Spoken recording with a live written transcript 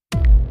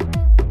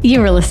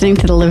You are listening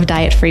to the Live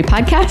Diet Free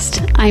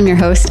podcast. I'm your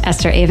host,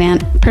 Esther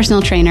Avant, personal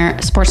trainer,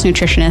 sports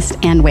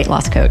nutritionist, and weight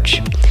loss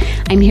coach.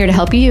 I'm here to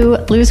help you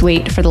lose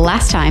weight for the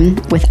last time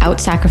without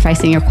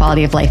sacrificing your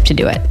quality of life to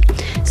do it.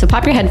 So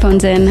pop your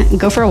headphones in,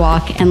 go for a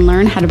walk, and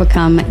learn how to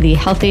become the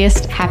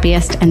healthiest,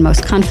 happiest, and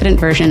most confident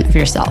version of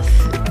yourself.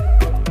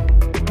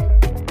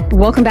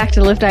 Welcome back to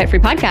the Live Diet Free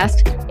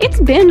podcast.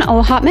 It's been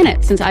a hot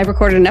minute since I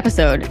recorded an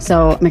episode,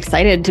 so I'm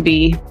excited to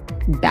be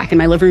back in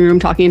my living room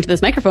talking into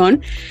this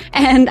microphone.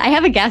 And I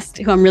have a guest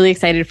who I'm really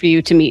excited for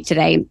you to meet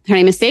today. Her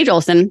name is Sage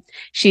Olson.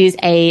 She's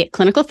a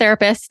clinical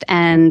therapist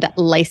and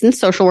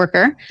licensed social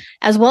worker,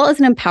 as well as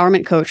an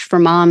empowerment coach for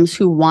moms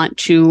who want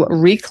to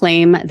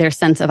reclaim their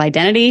sense of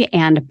identity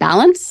and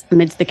balance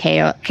amidst the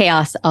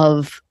chaos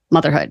of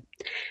motherhood.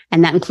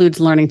 And that includes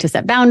learning to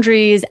set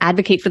boundaries,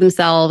 advocate for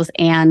themselves,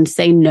 and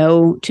say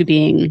no to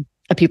being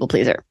a people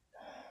pleaser.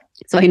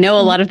 So I know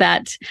a lot of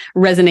that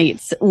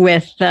resonates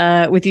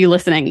with you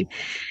listening.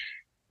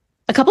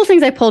 A couple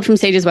things I pulled from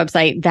Sage's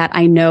website that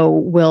I know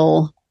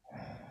will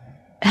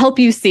help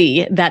you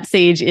see that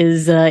Sage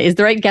is the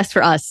right guest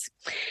for us.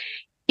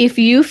 If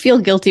you feel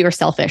guilty or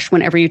selfish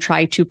whenever you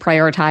try to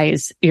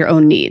prioritize your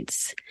own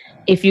needs,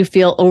 if you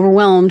feel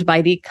overwhelmed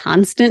by the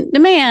constant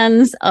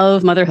demands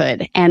of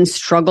motherhood and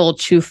struggle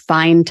to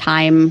find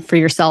time for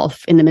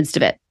yourself in the midst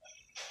of it,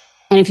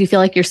 and if you feel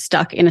like you're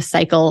stuck in a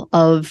cycle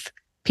of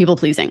people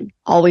pleasing,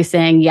 always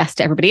saying yes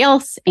to everybody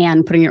else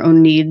and putting your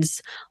own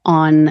needs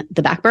on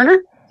the back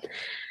burner,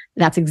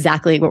 that's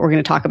exactly what we're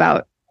going to talk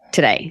about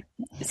today.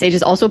 Sage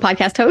is also a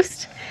podcast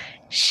host.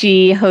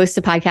 She hosts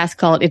a podcast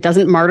called It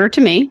Doesn't Matter to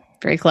Me.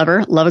 Very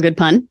clever. Love a good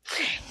pun.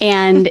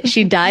 And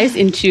she dives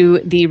into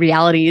the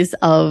realities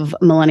of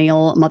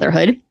millennial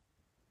motherhood,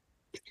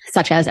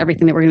 such as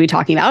everything that we're going to be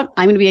talking about.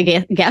 I'm going to be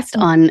a guest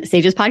on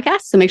Sage's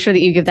podcast, so make sure that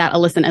you give that a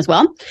listen as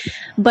well.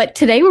 But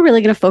today we're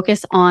really going to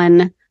focus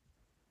on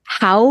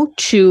how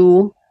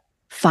to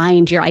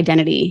find your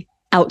identity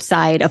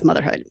outside of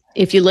motherhood.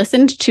 If you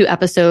listened to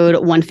episode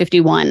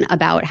 151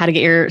 about how to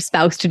get your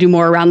spouse to do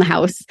more around the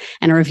house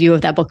and a review of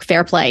that book,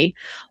 Fair Play,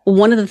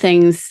 one of the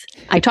things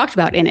I talked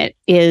about in it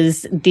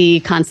is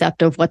the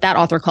concept of what that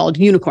author called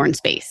unicorn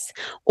space,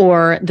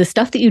 or the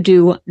stuff that you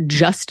do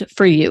just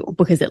for you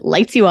because it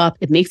lights you up,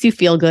 it makes you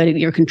feel good,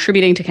 you're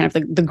contributing to kind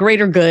of the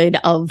greater good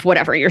of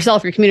whatever,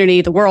 yourself, your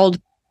community, the world,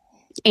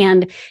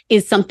 and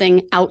is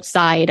something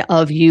outside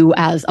of you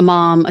as a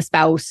mom, a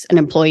spouse, an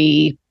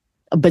employee,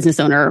 a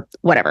business owner,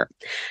 whatever.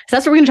 So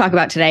that's what we're going to talk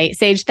about today.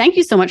 Sage, thank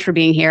you so much for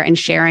being here and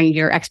sharing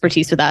your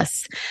expertise with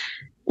us.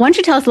 Why don't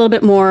you tell us a little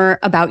bit more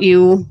about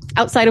you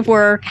outside of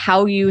work,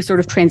 how you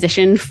sort of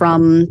transitioned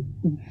from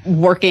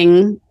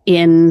working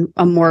in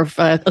a more of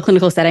a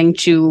clinical setting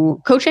to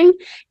coaching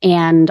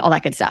and all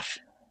that good stuff?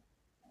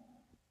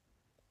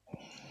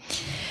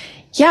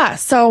 Yeah,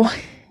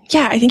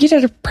 I think you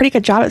did a pretty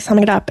good job at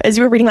summing it up. As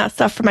you were reading that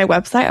stuff from my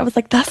website, I was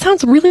like, that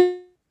sounds really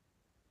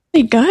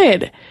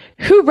good.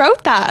 Who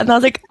wrote that? And I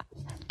was like,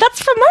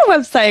 that's from my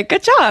website.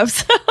 Good job.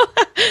 So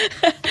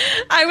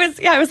I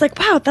was like,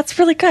 wow, that's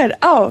really good.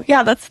 Oh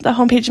yeah, that's the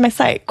homepage of my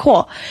site.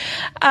 Cool.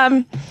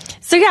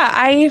 So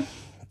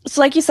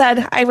like you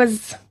said,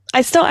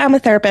 I still am a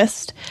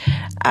therapist.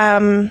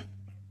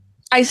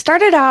 I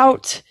started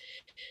out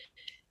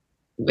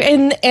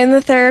in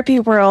the therapy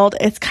world.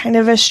 It's kind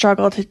of a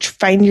struggle to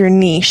find your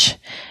niche.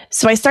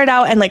 So I started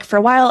out and for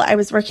a while I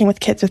was working with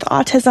kids with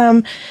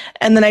autism,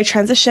 and then I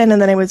transitioned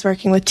and then I was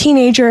working with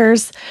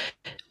teenagers,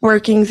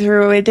 working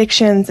through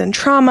addictions and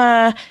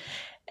trauma.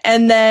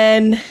 And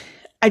then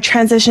I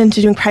transitioned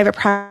to doing private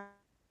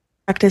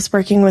practice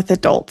working with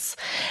adults.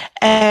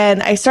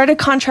 And I started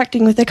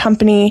contracting with a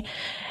company,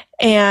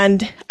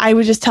 and I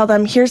would just tell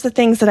them, here's the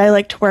things that I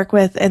like to work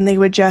with. And they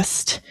would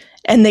just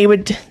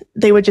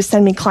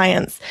send me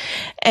clients.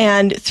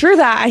 And through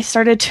that, I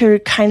started to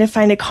kind of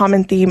find a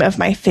common theme of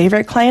my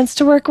favorite clients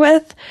to work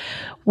with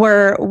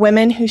were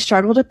women who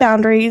struggled with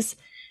boundaries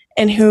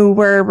and who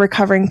were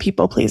recovering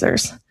people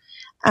pleasers.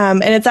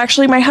 And it's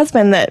actually my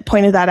husband that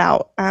pointed that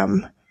out.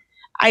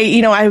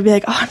 I would be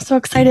like, oh, I'm so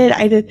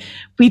excited.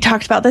 We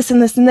talked about this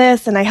and this and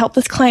this, and I helped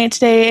this client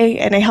today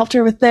and I helped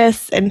her with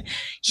this. And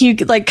he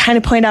kind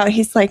of pointed out,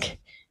 he's like,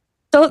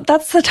 so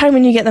that's the time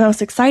when you get the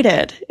most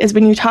excited, is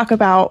when you talk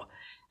about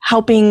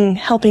helping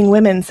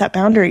women set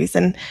boundaries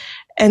and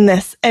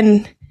this.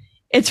 And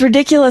it's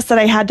ridiculous that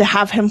I had to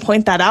have him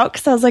point that out,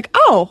 because I was like,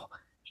 oh,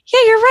 yeah,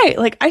 you're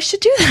right. I should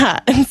do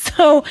that. And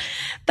so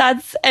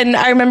and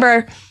I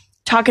remember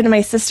talking to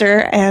my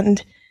sister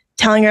and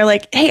telling her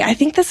hey, I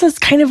think this is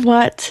kind of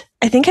what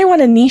I think I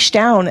want to niche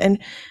down and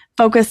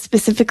focus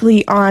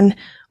specifically on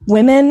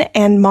women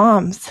and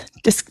moms,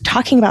 just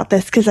talking about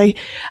this, because I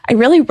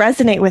really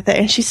resonate with it.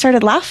 And she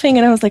started laughing,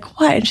 and I was like,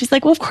 what? And she's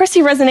like, well, of course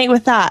you resonate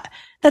with that.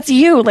 That's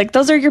you.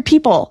 Those are your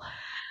people.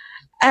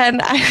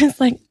 And I was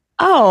like,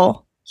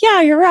 oh,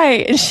 yeah, you're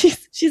right. And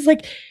she's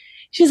like,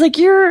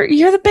 you're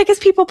the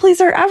biggest people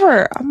pleaser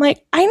ever. I'm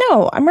like, I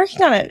know, I'm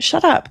working on it.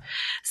 Shut up.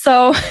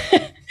 So,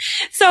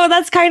 so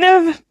that's kind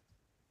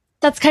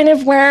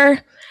of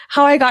where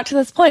how I got to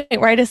this point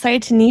where I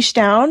decided to niche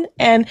down.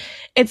 And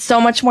it's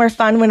so much more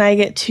fun when I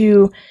get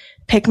to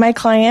pick my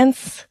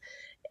clients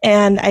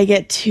and I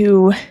get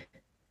to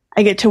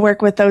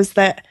work with those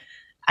that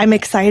I'm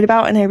excited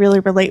about and I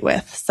really relate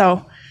with.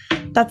 So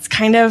that's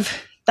kind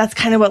of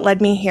what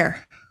led me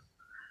here.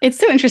 It's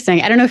so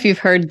interesting. I don't know if you've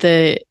heard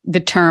the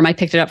term, I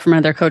picked it up from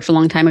another coach a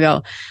long time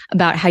ago,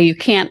 about how you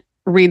can't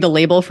read the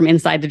label from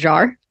inside the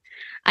jar.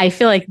 I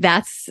feel like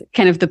that's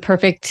kind of the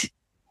perfect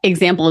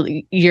example.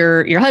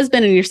 Your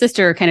husband and your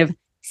sister are kind of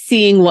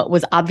seeing what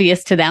was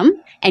obvious to them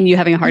and you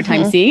having a hard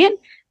time seeing it.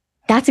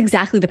 That's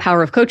exactly the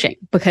power of coaching,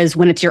 because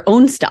when it's your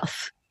own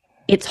stuff,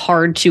 it's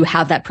hard to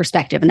have that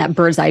perspective and that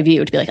bird's eye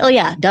view to be like, oh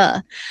yeah,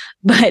 duh.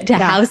 But to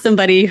have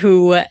somebody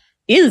who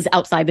is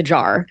outside the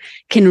jar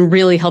can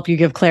really help you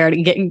give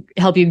clarity,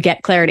 help you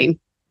get clarity.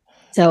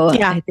 So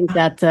I think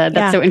that's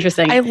so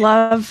interesting. I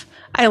love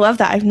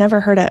that. I've never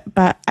heard it,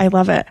 but I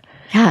love it.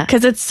 Yeah.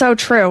 Because it's so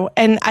true.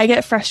 And I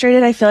get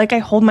frustrated. I feel like I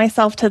hold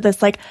myself to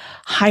this like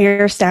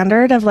higher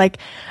standard of like,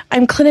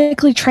 I'm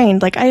clinically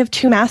trained. Like I have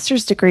 2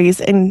 master's degrees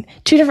and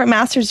 2 different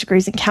master's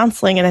degrees in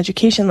counseling and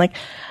education. Like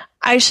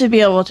I should be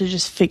able to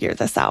just figure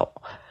this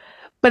out.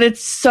 But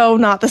it's so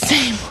not the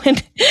same when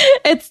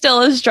it's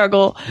still a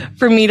struggle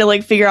for me to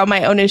like figure out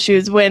my own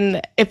issues, when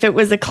if it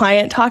was a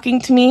client talking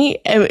to me,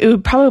 it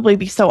would probably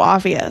be so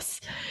obvious.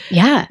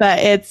 Yeah.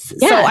 But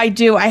so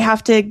I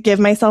have to give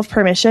myself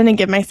permission and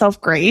give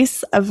myself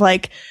grace of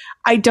like,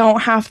 I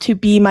don't have to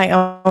be my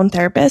own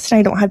therapist and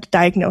I don't have to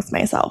diagnose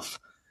myself.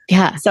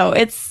 Yeah. So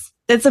it's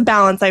a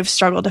balance I've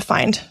struggled to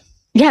find.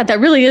 Yeah, that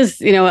really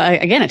is,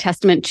 again, a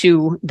testament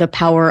to the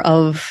power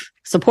of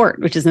support,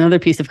 which is another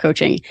piece of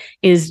coaching,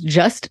 is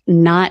just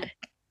not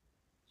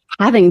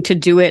having to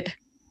do it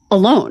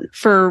alone.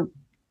 For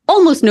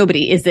almost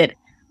nobody is it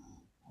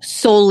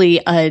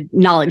solely a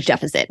knowledge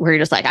deficit where you're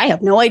just like, I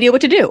have no idea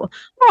what to do.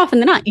 More often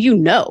than not,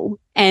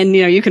 and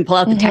you can pull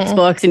out the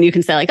textbooks and you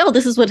can say like, oh,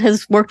 this is what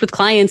has worked with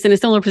clients in a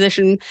similar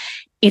position.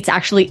 It's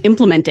actually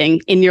implementing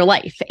in your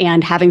life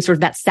and having sort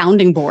of that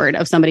sounding board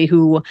of somebody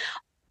who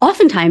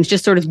oftentimes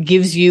just sort of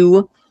gives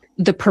you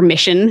the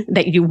permission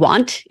that you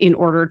want in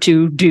order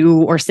to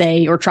do or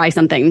say or try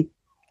something.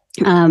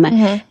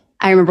 I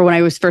remember when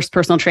I was first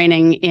personal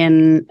training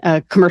in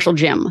a commercial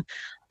gym,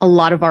 a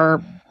lot of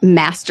our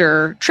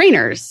master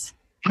trainers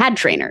had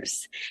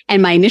trainers.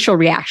 And my initial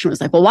reaction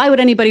was like, well, why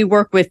would anybody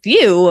work with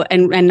you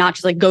and not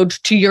just like go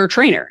to your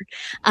trainer?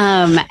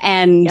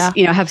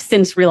 Have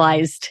since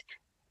realized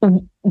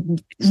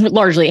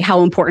largely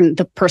how important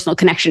the personal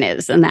connection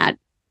is, and that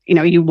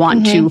you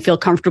want to feel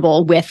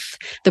comfortable with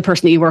the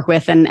person that you work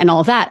with and all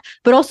of that,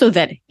 but also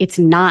that it's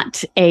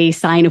not a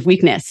sign of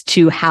weakness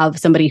to have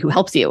somebody who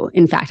helps you.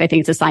 In fact, I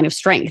think it's a sign of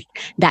strength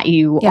that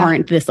you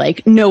aren't this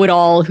like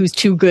know-it-all who's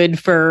too good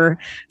for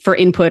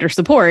input or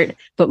support,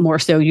 but more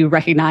so you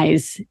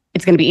recognize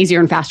it's going to be easier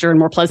and faster and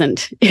more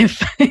pleasant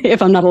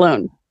if I'm not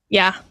alone.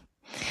 Yeah.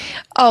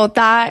 Oh,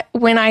 that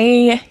when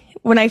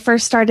I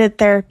first started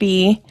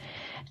therapy,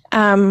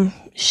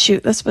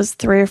 this was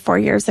 3 or 4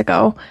 years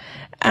ago.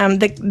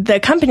 The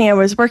company I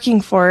was working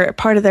for,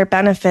 part of their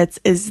benefits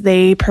is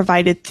they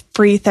provided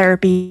free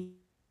therapy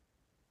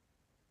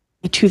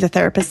to the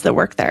therapists that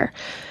work there,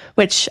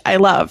 which I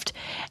loved.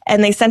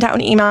 And they sent out an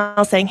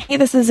email saying, hey,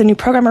 this is a new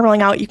program we're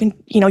rolling out. You can,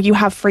 you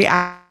have free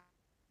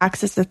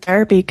access to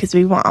therapy because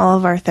we want all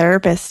of our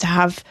therapists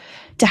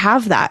to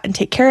have that and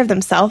take care of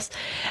themselves.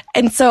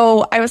 And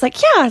so I was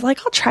like, yeah, I'll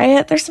try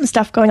it. There's some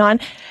stuff going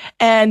on.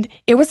 And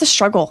it was a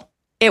struggle.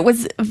 It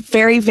was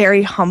very,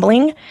 very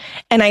humbling.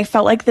 And I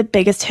felt like the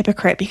biggest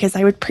hypocrite because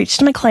I would preach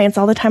to my clients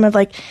all the time of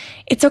like,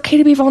 it's okay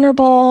to be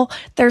vulnerable.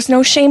 There's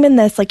no shame in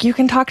this. Like, you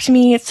can talk to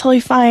me. It's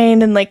totally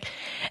fine. And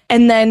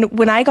then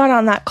when I got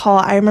on that call,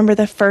 I remember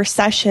the first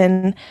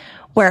session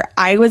where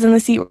I was in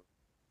the seat.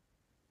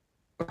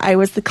 I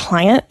was the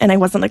client and I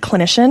wasn't the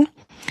clinician.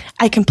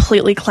 I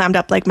completely clammed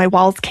up, like my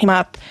walls came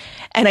up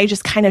and I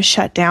just kind of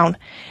shut down.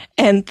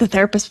 And the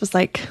therapist was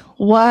like,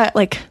 what?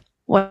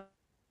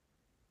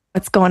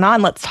 What's going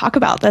on? Let's talk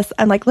about this.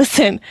 I'm like,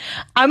 listen,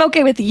 I'm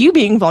okay with you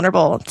being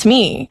vulnerable to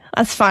me.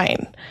 That's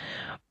fine.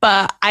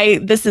 But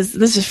this is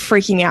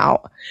freaking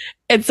out.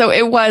 And so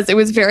it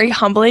was very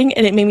humbling,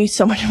 and it made me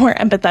so much more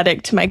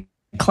empathetic to my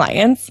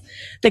clients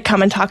that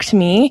come and talk to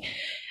me.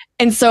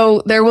 And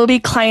so there will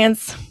be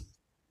clients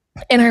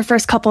in our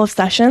first couple of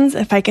sessions,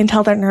 if I can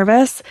tell they're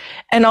nervous,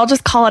 and I'll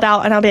just call it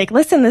out and I'll be like,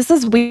 listen, this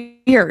is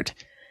weird.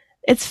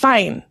 It's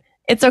fine.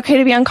 It's okay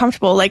to be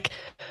uncomfortable. Like,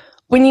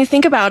 when you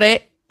think about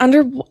it,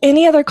 under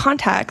any other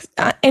context,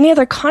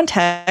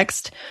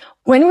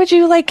 when would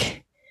you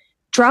like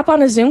drop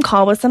on a Zoom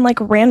call with some like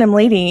random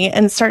lady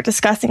and start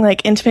discussing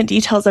like intimate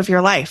details of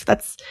your life?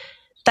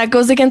 That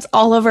goes against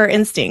all of our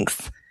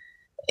instincts.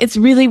 It's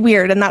really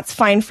weird, and that's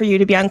fine for you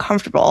to be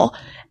uncomfortable.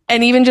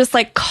 And even just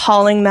like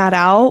calling that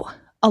out,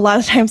 a lot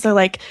of times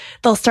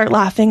they'll start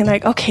laughing and they're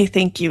like, okay,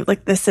 thank you.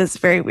 Like, this is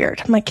very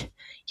weird. I'm like,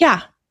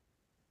 yeah,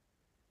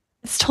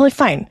 it's totally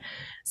fine.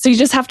 So you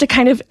just have to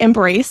kind of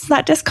embrace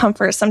that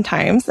discomfort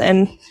sometimes,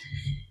 and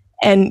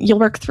you'll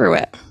work through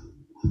it.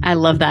 I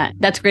love that.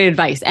 That's great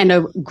advice and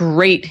a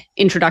great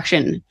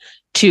introduction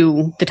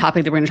to the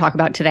topic that we're going to talk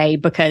about today,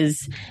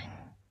 because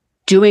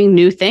doing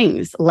new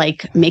things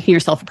like making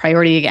yourself a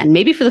priority again,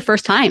 maybe for the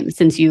first time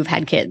since you've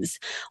had kids,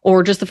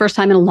 or just the first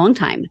time in a long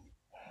time,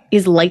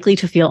 is likely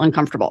to feel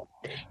uncomfortable.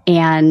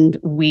 And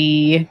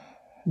we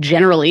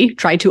generally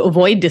try to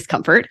avoid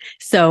discomfort.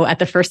 So at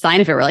the first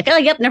sign of it, we're like, oh,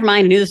 yep, never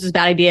mind. I knew this was a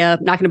bad idea.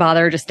 I'm not going to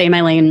bother. Just stay in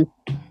my lane.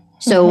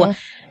 So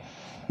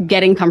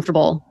getting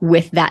comfortable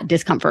with that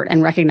discomfort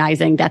and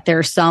recognizing that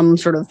there's some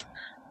sort of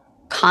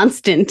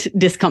constant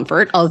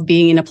discomfort of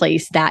being in a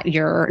place that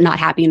you're not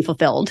happy and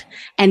fulfilled.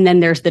 And then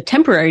there's the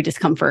temporary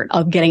discomfort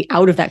of getting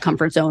out of that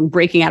comfort zone,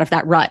 breaking out of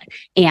that rut,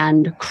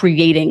 and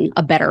creating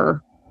a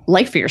better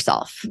life for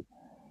yourself.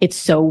 It's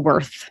so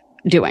worth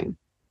doing.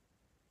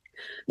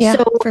 Yeah,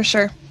 so for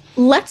sure.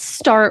 Let's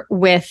start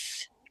with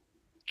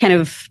kind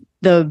of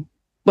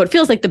what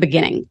feels like the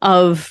beginning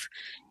of,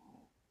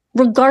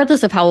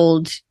 regardless of how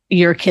old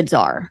your kids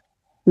are,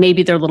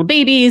 maybe they're little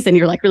babies and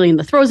you're like really in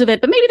the throes of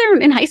it, but maybe they're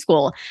in high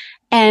school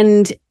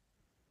and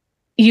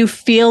you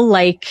feel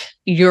like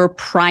your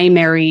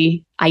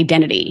primary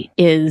identity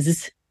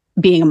is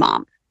being a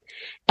mom.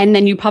 And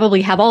then you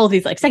probably have all of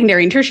these like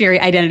secondary and tertiary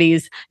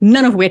identities,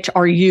 none of which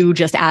are you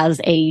just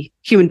as a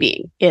human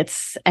being.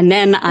 And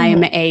then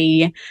I'm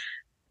a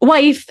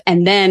wife,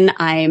 and then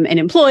I'm an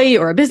employee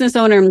or a business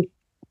owner.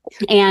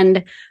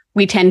 And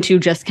we tend to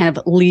just kind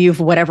of leave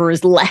whatever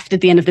is left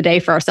at the end of the day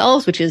for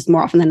ourselves, which is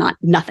more often than not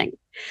nothing.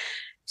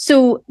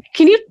 So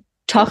can you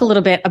talk a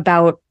little bit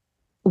about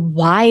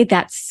why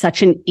that's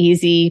such an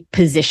easy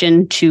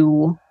position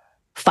to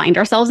find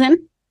ourselves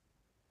in?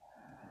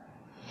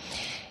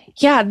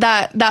 Yeah,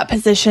 that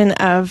position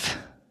of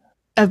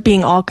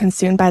being all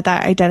consumed by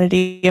that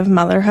identity of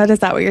motherhood. Is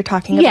that what you're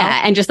talking about?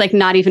 Yeah, and just like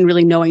not even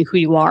really knowing who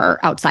you are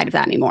outside of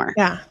that anymore.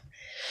 Yeah.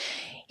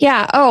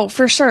 Yeah. Oh,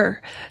 for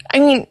sure. I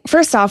mean,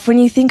 first off, when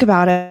you think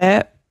about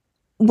it,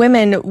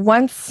 women,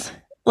 once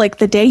like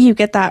the day you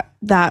get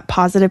that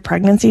positive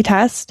pregnancy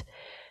test,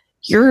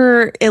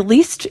 you're at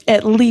least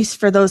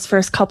for those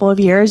first couple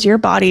of years, your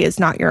body is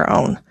not your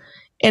own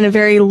in a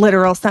very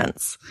literal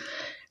sense.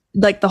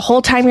 Like the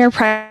whole time you're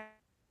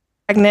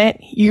pregnant,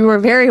 you were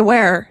very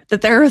aware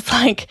that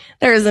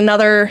there's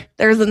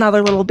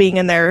another little being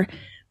in there,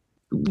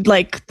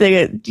 like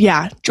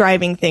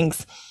driving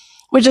things,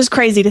 which is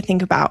crazy to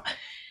think about.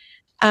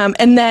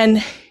 And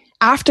then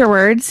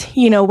afterwards,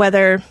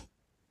 whether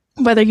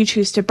you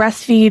choose to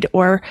breastfeed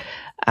or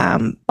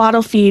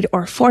bottle feed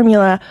or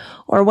formula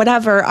or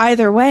whatever,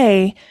 either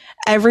way,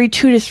 every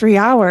 2 to 3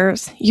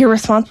 hours, you're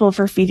responsible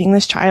for feeding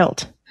this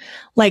child.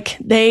 Like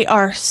they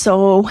are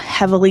so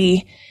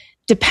heavily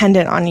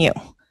dependent on you.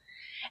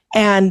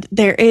 And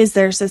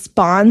there's this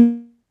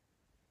bond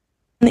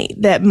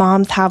that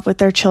moms have with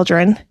their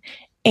children,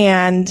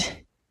 and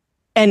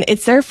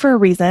it's there for a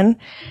reason.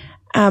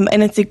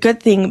 And it's a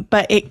good thing,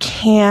 but it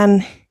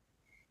can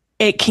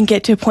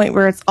get to a point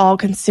where it's all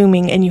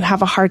consuming and you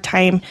have a hard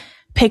time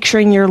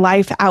picturing your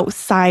life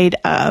outside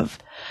of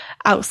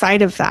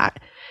that.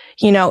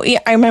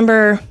 I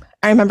remember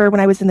when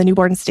I was in the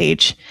newborn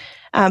stage,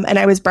 and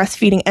I was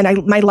breastfeeding,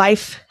 and my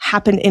life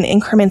happened in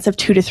increments of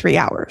 2 to 3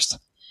 hours.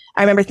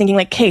 I remember thinking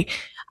like, hey,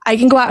 I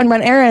can go out and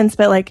run errands,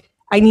 but like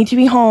I need to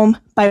be home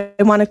by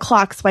 1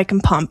 o'clock so I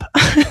can pump.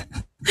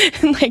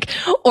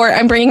 Or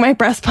I'm bringing my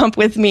breast pump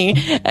with me,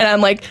 and I'm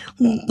like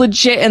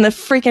legit in the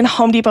freaking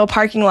Home Depot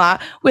parking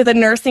lot with a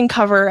nursing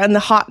cover and the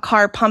hot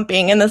car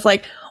pumping, and this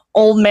like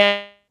old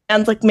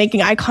man's like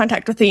making eye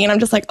contact with me, and I'm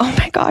just like, oh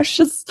my gosh,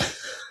 just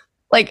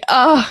like,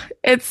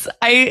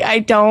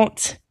 I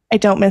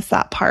don't miss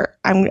that part.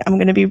 I'm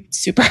going to be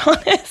super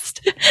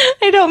honest.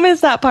 I don't miss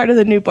that part of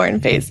the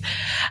newborn phase.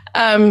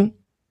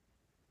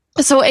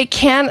 So it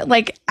can,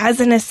 like,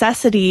 as a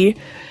necessity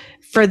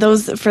for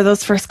those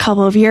first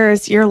couple of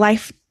years, your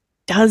life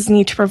does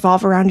need to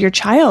revolve around your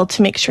child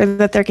to make sure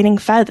that they're getting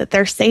fed, that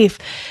they're safe,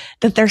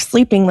 that they're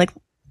sleeping. Like,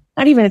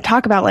 not even to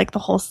talk about like the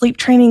whole sleep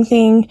training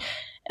thing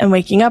and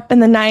waking up in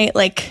the night.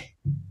 Like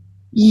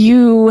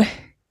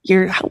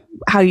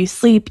how you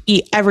sleep,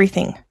 eat,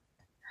 everything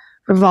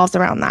revolves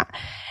around that.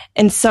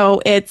 And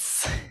so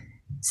it's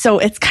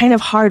kind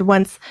of hard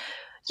once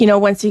you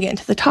get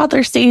into the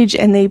toddler stage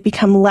and they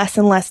become less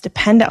and less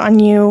dependent on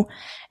you.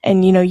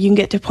 And, you can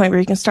get to a point where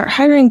you can start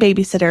hiring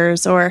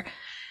babysitters, or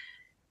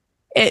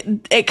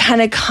it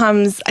kind of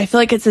comes, I feel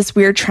like it's this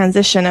weird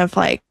transition of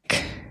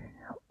like,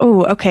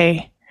 oh,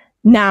 okay,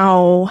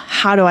 now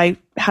how do I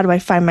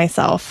find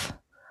myself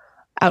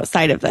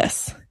outside of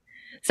this?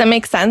 Does that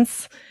make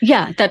sense?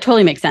 Yeah, that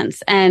totally makes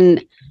sense.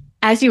 And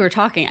as you were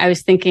talking, I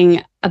was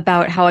thinking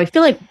about how I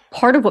feel like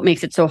part of what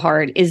makes it so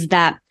hard is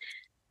that,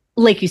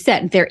 like you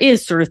said, there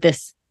is sort of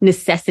this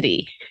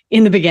necessity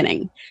in the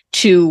beginning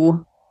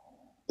to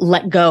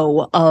let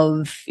go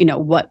of,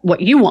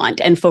 what you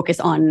want and focus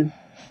on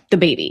the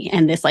baby,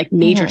 and this like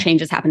major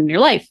changes happen in your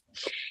life.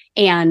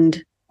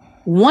 And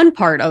one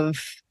part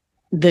of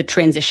the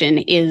transition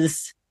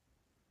is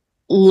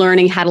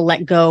learning how to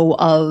let go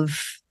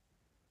of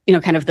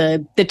kind of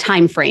the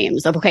time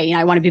frames of, okay,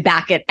 I want to be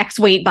back at X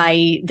weight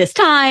by this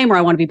time, or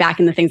I want to be back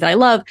in the things that I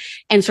love,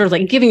 and sort of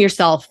like giving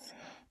yourself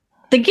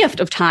the gift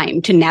of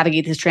time to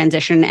navigate this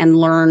transition and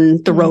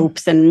learn the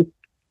ropes and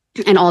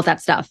all of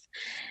that stuff.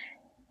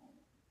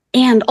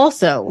 And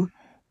also,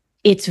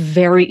 it's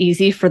very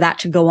easy for that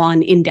to go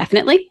on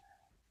indefinitely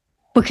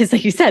because,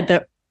 like you said,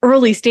 the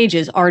early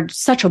stages are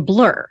such a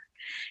blur.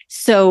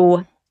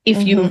 So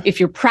if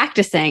you're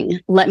practicing,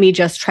 let me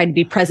just try to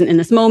be present in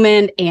this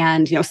moment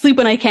and, sleep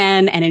when I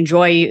can and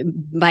enjoy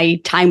my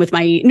time with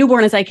my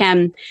newborn as I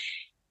can.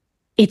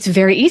 It's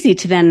very easy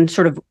to then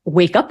sort of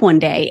wake up one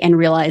day and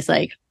realize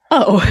like,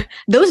 oh,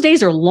 those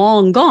days are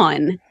long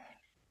gone.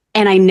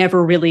 And I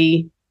never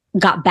really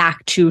got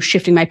back to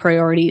shifting my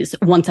priorities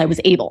once I was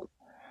able.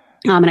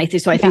 And I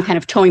think kind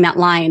of towing that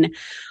line,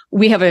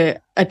 we have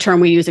a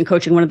term we use in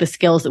coaching. One of the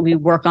skills that we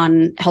work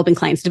on helping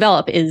clients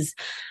develop is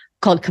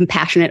called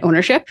compassionate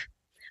ownership,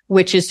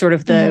 which is sort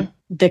of the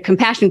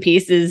compassion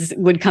piece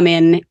would come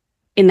in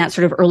that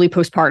sort of early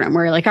postpartum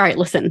where you're like, all right,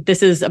 listen,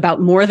 this is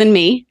about more than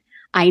me.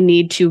 I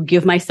need to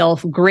give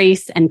myself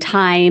grace and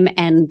time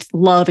and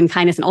love and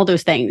kindness and all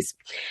those things.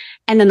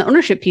 And then the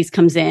ownership piece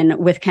comes in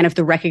with kind of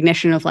the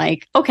recognition of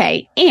like,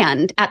 okay,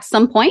 and at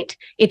some point,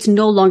 it's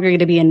no longer going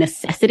to be a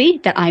necessity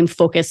that I'm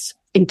focused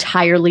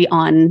entirely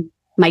on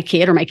my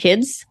kid or my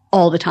kids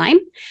all the time.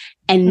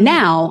 And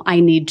now I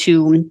need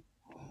to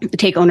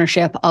take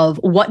ownership of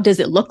what does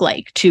it look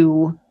like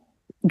to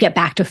get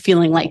back to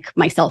feeling like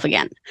myself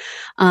again.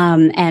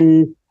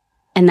 And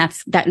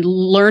that's that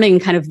learning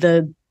kind of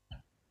the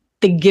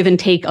give and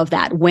take of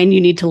that when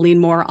you need to lean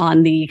more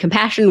on the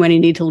compassion, when you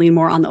need to lean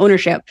more on the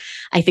ownership,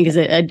 I think is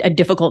a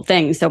difficult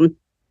thing. So,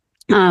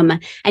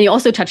 and you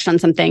also touched on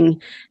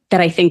something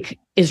that I think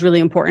is really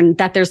important,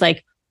 that there's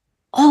like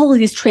all of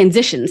these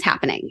transitions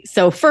happening.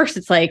 So first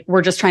it's like,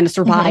 we're just trying to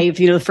survive,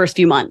 the first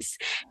few months.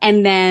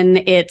 And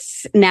then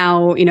it's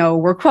now,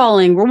 we're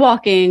crawling, we're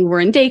walking,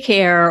 we're in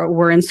daycare,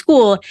 we're in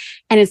school.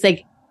 And it's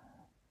like,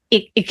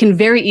 it can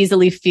very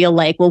easily feel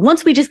like, well,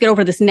 once we just get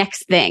over this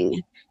next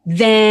thing,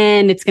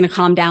 then it's going to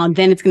calm down.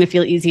 Then it's going to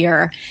feel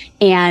easier.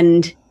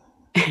 And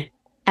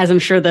as I'm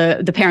sure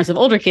the parents of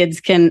older kids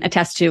can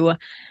attest to,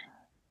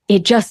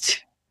 it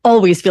just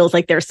always feels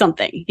like there's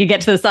something. You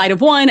get to the side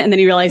of one and then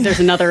you realize there's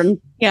another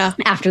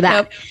after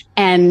that. Yep.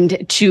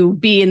 And to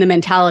be in the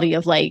mentality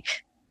of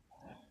like,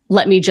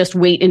 let me just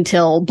wait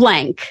until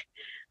blank,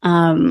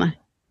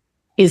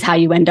 is how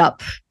you end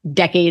up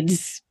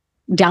decades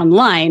down the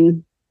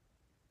line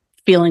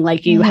feeling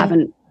like you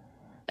haven't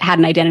had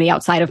an identity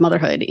outside of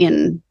motherhood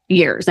in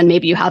years. And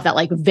maybe you have that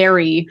like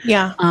very,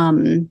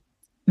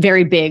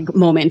 very big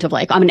moment of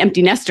like, I'm an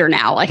empty nester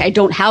now. Like I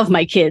don't have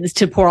my kids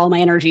to pour all my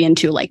energy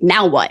into, like,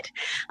 now what?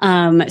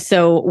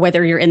 So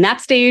whether you're in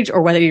that stage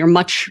or whether you're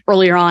much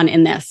earlier on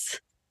in this,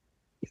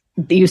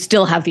 you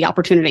still have the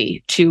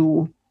opportunity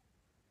to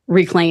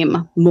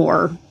reclaim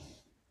more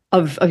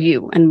of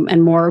you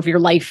and more of your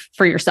life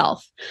for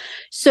yourself.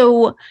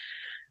 So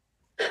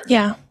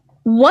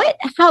one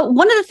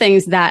of the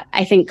things that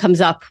I think comes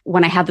up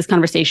when I have this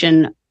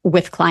conversation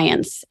with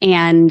clients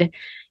and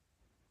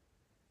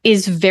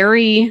is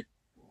very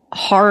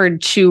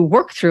hard to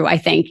work through, I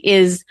think,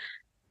 is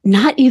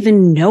not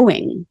even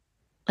knowing,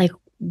 like,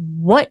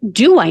 what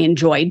do I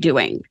enjoy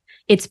doing?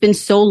 It's been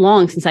so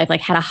long since I've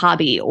like had a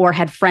hobby or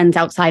had friends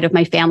outside of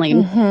my family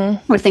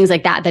or things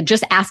like that, that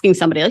just asking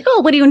somebody like,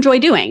 oh, what do you enjoy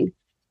doing?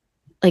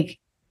 Like,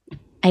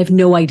 I have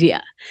no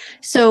idea.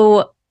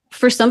 So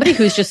for somebody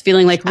who's just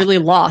feeling like really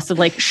lost of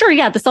like, sure,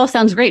 yeah, this all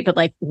sounds great, but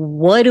like,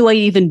 what do I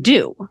even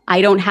do?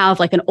 I don't have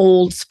like an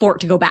old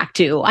sport to go back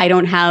to. I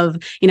don't have,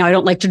 I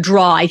don't like to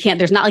draw.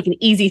 there's not like an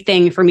easy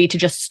thing for me to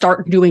just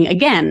start doing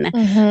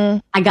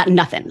again. I got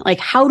nothing. Like,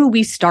 how do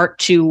we start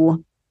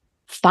to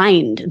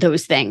find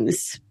those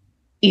things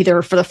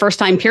either for the first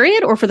time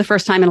period or for the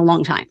first time in a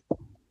long time?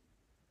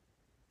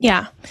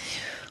 Yeah.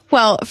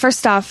 Well,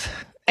 first off,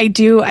 I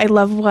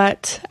love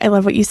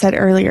what you said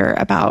earlier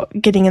about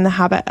getting in the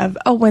habit of,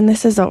 oh, when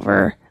this is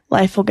over,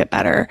 life will get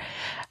better.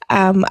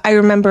 I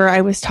remember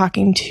I was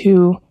talking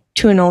to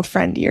an old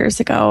friend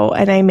years ago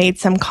and I made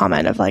some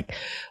comment of like,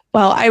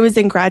 well, I was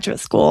in graduate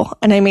school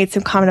and I made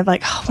some comment of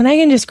like, oh, when I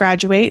can just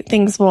graduate,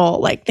 things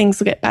will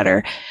get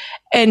better.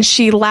 And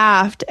she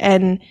laughed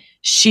and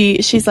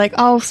she's like,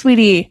 oh,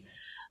 sweetie,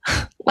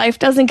 life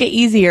doesn't get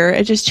easier.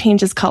 It just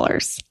changes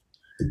colors.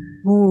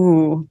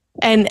 Ooh.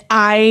 And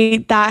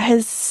that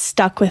has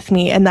stuck with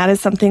me. And that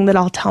is something that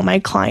I'll tell my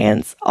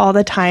clients all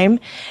the time.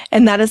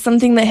 And that is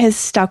something that has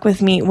stuck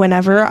with me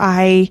whenever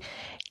I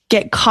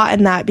get caught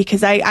in that,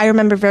 because I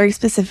remember very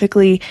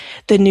specifically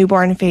the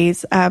newborn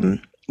phase.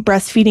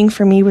 Breastfeeding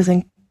for me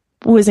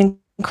was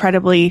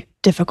incredibly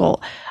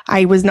difficult.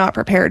 I was not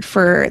prepared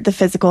for the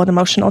physical and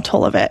emotional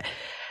toll of it.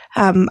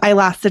 I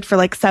lasted for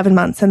like 7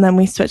 months and then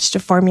we switched to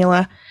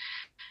formula.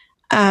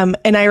 And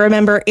I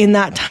remember in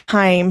that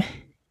time,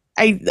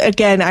 I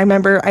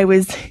remember I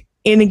was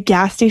in a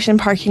gas station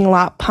parking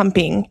lot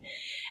pumping.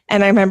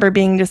 And I remember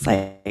being just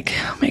like,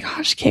 oh my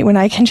gosh, Kate, when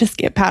I can just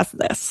get past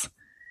this,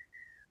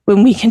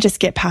 when we can just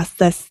get past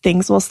this,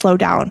 things will slow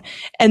down.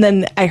 And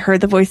then I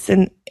heard her voice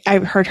in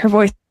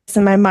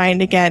my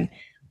mind again.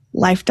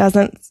 Life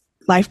doesn't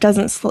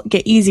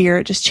get easier.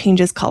 It just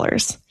changes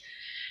colors.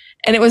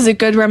 And it was a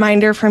good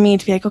reminder for me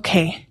to be like,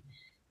 okay,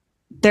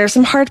 there's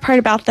some hard part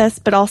about this,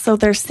 but also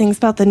there's things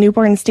about the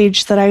newborn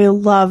stage that I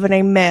love and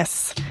I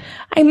miss.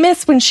 I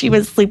miss when she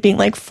was sleeping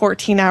like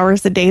 14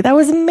 hours a day. That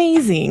was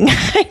amazing.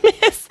 I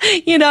miss,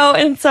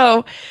 and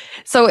so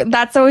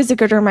that's always a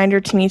good reminder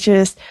to me to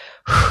just,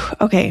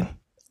 okay,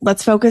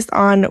 let's focus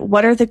on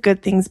what are the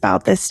good things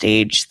about this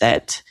stage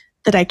that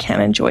I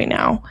can enjoy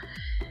now.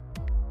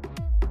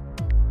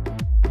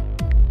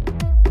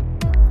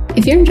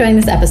 If you're enjoying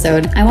this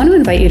episode, I want to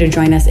invite you to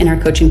join us in our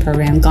coaching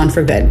program, Gone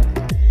for Good.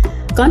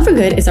 Gone for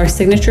Good is our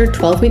signature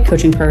 12-week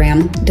coaching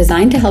program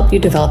designed to help you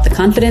develop the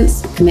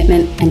confidence,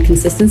 commitment, and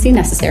consistency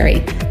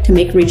necessary to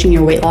make reaching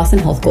your weight loss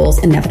and health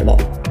goals inevitable.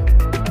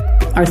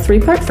 Our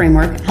 3-part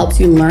framework helps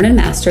you learn and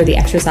master the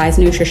exercise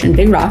and nutrition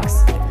big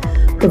rocks,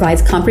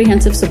 provides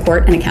comprehensive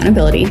support and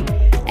accountability,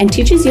 and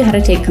teaches you how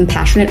to take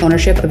compassionate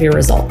ownership of your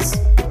results.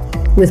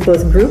 With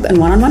both group and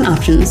one-on-one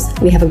options,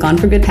 we have a Gone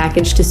for Good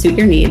package to suit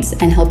your needs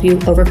and help you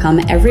overcome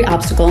every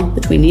obstacle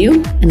between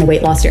you and the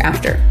weight loss you're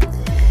after.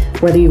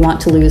 Whether you want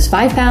to lose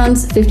 5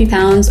 pounds, 50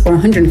 pounds, or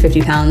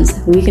 150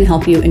 pounds, we can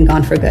help you in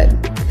Gone for Good.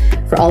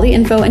 For all the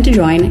info and to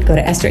join, go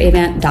to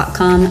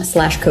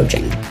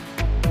estheravant.com/coaching.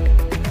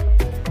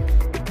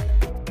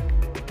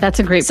 That's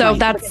a great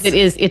point.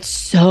 It's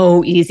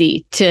so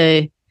easy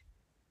to,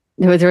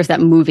 there was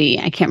that movie,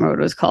 I can't remember what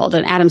it was called,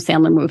 an Adam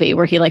Sandler movie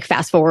where he like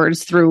fast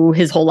forwards through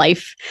his whole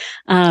life.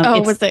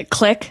 Was it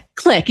Click?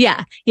 Click.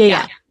 Yeah.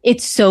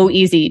 It's so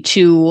easy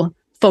to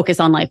focus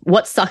on like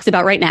what sucks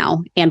about right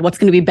now and what's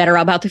going to be better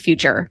about the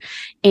future,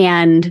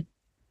 and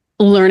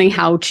learning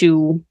how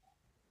to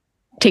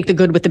take the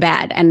good with the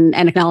bad and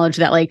acknowledge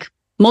that like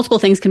multiple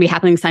things can be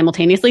happening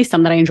simultaneously,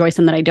 some that I enjoy,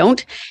 some that I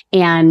don't.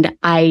 And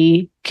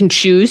I can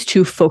choose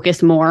to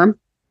focus more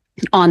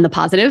on the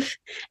positive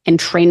and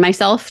train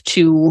myself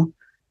to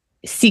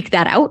seek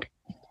that out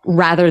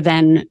rather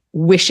than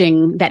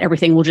wishing that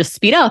everything will just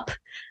speed up,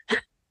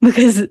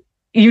 because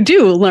you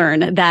do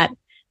learn that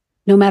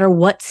no matter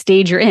what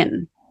stage you're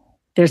in,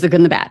 there's the good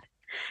and the bad.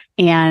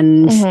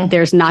 And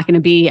there's not going to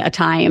be a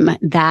time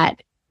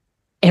that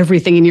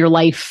everything in your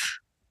life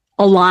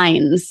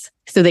aligns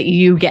so that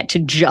you get to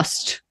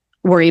just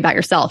worry about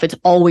yourself. It's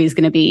always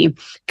going to be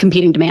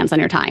competing demands on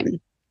your time.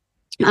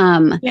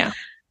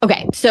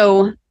 Okay.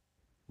 So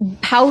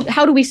how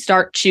do we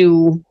start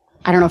to,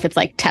 I don't know if it's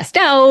like test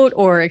out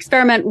or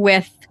experiment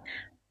with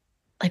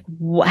like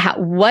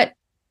what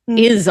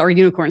is our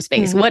unicorn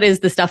space? What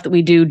is the stuff that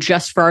we do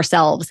just for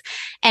ourselves?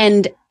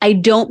 And I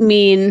don't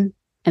mean,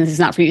 and this is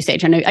not for you,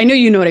 Sage, I know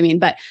you know what I mean,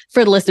 but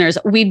for the listeners,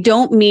 we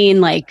don't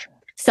mean like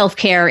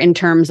self-care in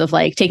terms of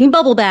like taking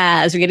bubble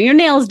baths or getting your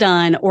nails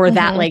done or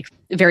that like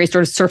very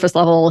sort of surface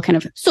level kind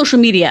of social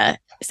media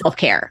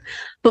self-care,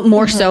 but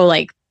more so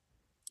like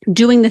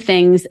doing the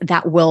things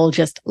that will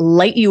just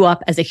light you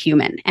up as a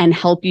human and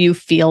help you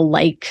feel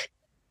like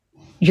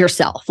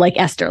yourself, like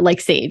Esther, like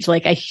Sage,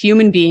 like a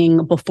human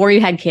being before you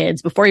had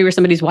kids, before you were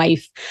somebody's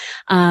wife.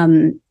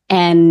 And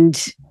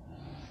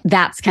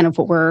that's kind of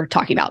what we're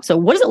talking about. So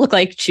what does it look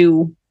like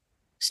to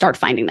start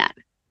finding that?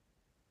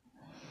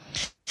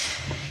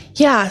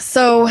 Yeah.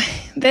 So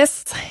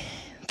this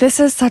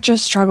is such a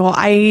struggle.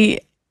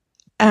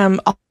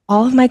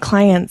 All of my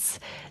clients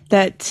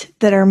that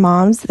are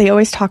moms, they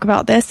always talk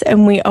about this,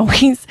 and we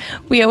always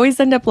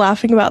end up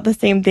laughing about the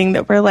same thing,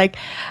 that we're like,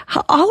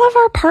 all of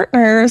our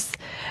partners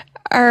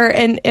are,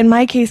 and in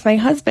my case, my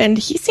husband,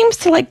 he seems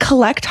to like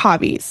collect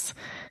hobbies.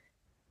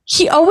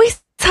 He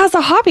always has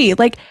a hobby.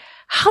 Like,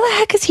 how the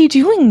heck is he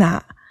doing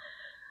that?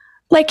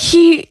 Like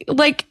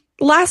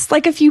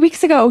a few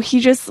weeks ago,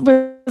 he just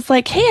was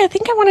like, hey, I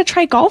think I want to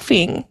try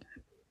golfing.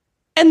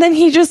 And then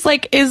he just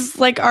like is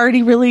like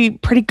already really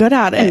pretty good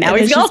at it. And now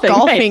he's golfing.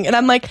 Right. And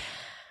I'm like,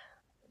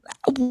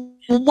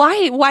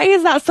 why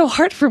is that so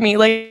hard for me?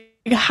 Like,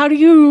 how do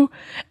you,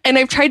 and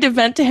I've tried to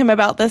vent to him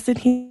about this, and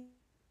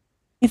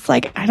he's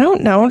like, I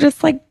don't know,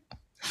 just like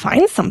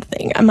find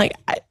something. I'm like,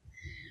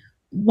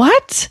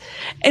 what?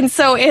 And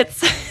so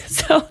it's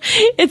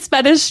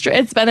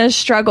been a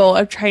struggle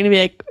of trying to be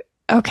like,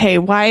 okay,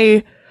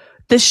 why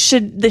this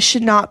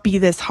should not be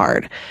this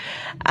hard.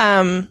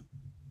 And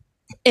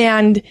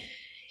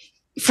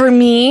for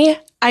me,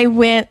 I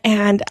went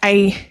and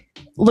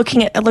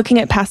looking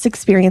at past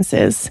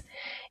experiences,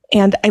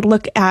 and I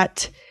look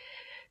at,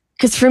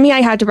 because for me,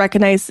 I had to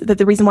recognize that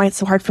the reason why it's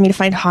so hard for me to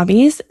find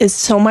hobbies is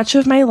so much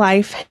of my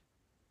life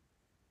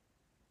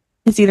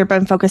has either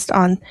been focused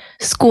on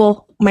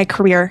school, my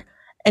career,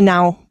 and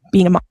now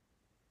being a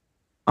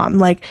mom.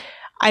 Like,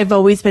 I've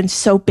always been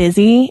so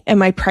busy, and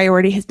my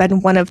priority has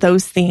been one of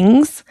those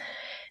things,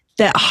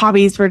 that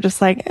hobbies were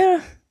just like,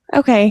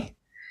 okay.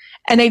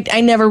 And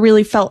I never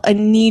really felt a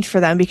need for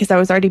them because I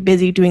was already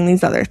busy doing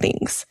these other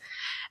things.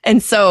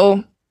 And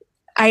so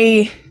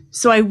I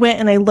went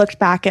and I looked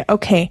back at,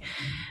 okay,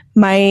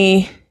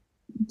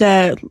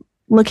 the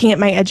looking at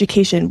my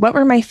education. What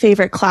were my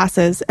favorite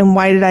classes and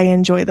why did I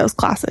enjoy those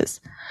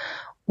classes?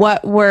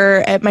 What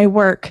were at my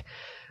work?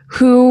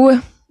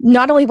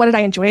 Not only what did I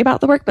enjoy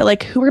about the work, but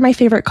like, who were my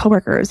favorite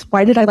coworkers?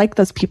 Why did I like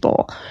those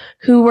people?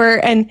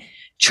 And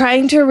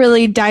trying to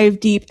really dive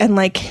deep and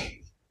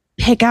like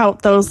pick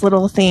out those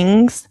little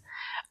things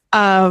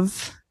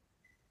of,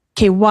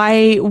 okay,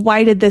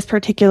 why did this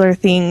particular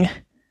thing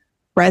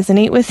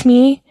resonate with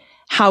me?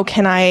 How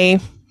can I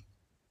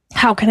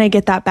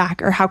get that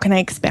back, or how can I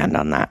expand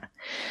on that?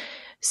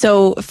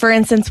 So for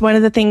instance, one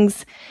of the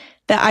things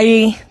that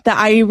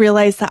I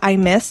realized that I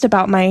missed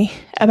about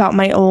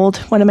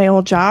one of my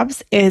old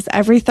jobs is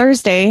every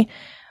Thursday,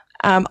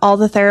 all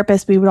the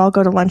therapists, we would all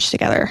go to lunch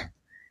together.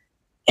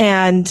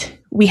 And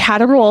we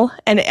had a rule.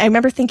 And I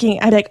remember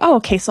thinking, I'd be like, oh,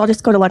 okay, so I'll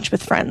just go to lunch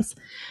with friends.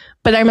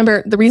 But I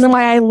remember the reason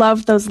why I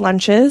love those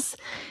lunches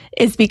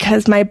is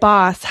because my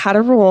boss had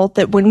a rule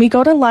that when we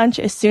go to lunch,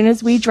 as soon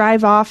as we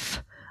drive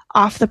off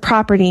the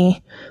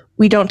property,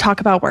 we don't talk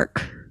about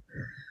work.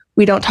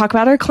 We don't talk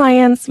about our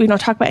clients. We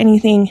don't talk about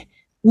anything,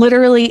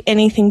 literally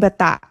anything but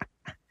that.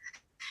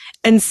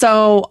 And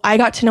so I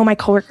got to know my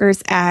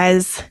coworkers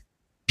as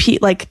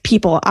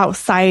people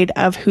outside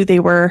of who they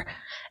were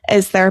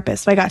as therapists.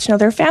 So I got to know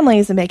their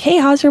families and be like, hey,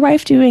 how's your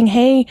wife doing?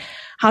 Hey,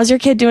 how's your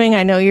kid doing?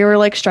 I know you were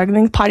like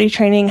struggling with potty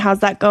training.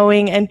 How's that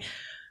going? And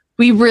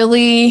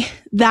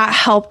that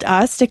helped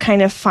us to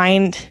kind of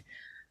find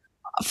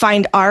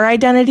our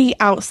identity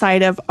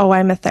outside of, oh,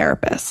 I'm a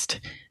therapist,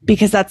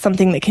 because that's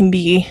something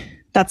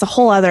that's a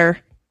whole other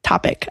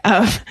topic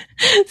of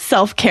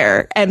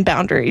self-care and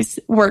boundaries,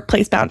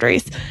 workplace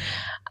boundaries.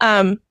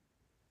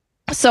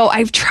 So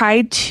I've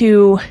tried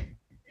to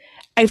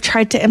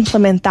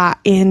implement that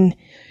in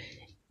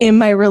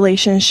my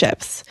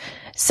relationships.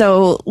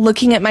 So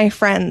looking at my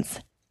friends,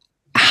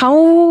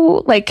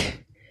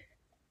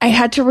 I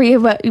had to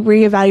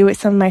reevaluate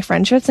some of my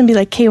friendships and be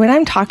like, okay, when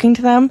I'm talking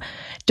to them,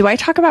 do I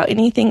talk about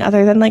anything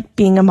other than like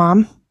being a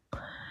mom?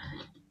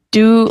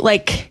 In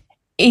like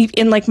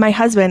my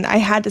husband, I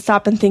had to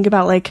stop and think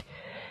about like,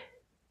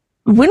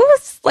 when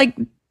was like,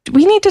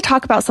 we need to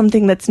talk about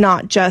something that's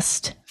not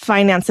just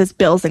finances,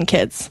 bills, and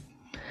kids.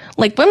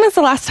 Like, when was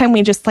the last time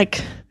we just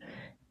like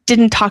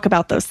didn't talk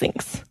about those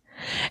things?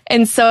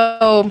 And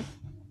so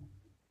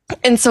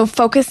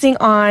focusing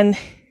on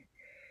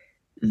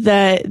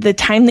the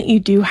time that you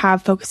do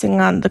have,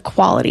 focusing on the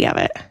quality of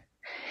it,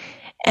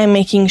 and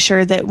making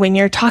sure that when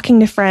you're talking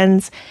to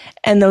friends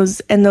and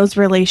those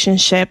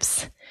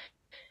relationships,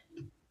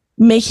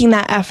 making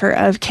that effort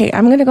of, okay,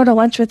 I'm going to go to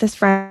lunch with this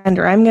friend,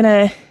 or I'm going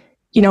to,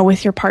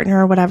 with your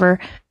partner or whatever,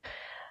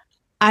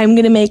 I'm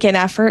going to make an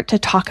effort to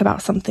talk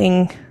about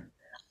something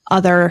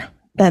other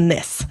than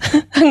this.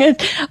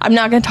 I'm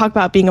not going to talk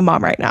about being a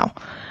mom right now.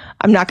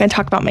 I'm not going to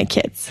talk about my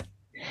kids.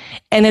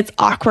 And it's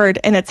awkward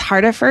and it's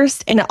hard at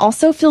first. And it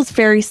also feels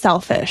very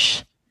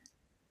selfish.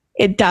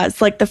 It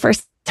does. Like the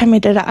first time I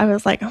did it, I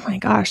was like, oh my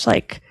gosh,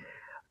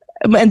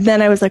 and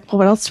then I was like, well,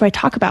 what else do I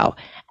talk about?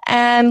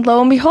 And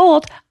lo and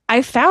behold,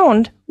 I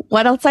found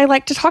what else I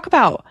like to talk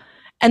about.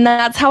 And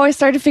that's how I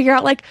started to figure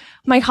out like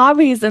my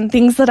hobbies and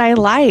things that I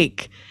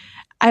like.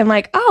 I'm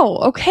like, oh,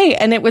 okay.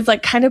 And it was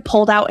like kind of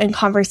pulled out in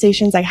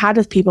conversations I had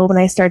with people when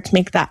I started to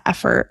make that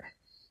effort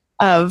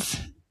of,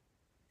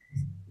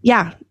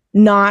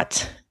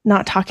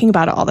 not talking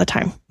about it all the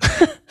time.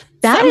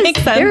 That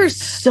makes sense.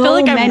 There's so I feel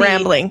like many. I'm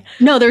rambling.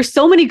 No, there's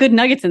so many good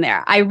nuggets in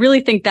there. I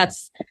really think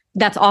that's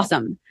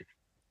awesome.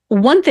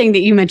 One thing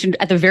that you mentioned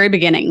at the very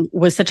beginning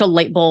was such a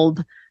light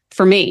bulb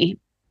for me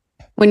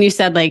when you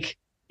said like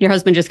your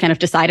husband just kind of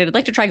decided I'd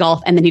like to try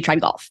golf, and then he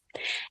tried golf.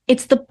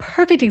 It's the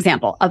perfect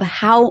example of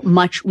how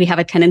much we have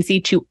a tendency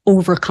to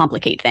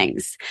overcomplicate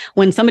things.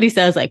 When somebody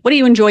says like, what do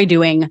you enjoy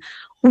doing?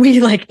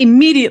 We like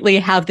immediately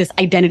have this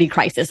identity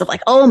crisis of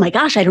like, oh my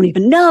gosh, I don't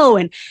even know.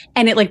 And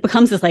it like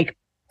becomes this like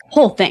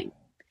whole thing.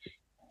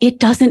 It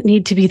doesn't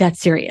need to be that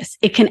serious.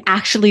 It can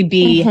actually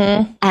be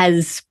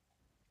as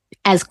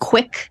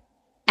quick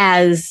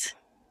as,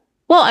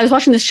 well, I was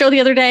watching this show the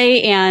other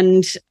day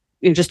and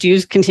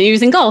continue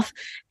using golf,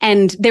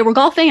 and they were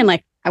golfing and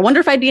like, I wonder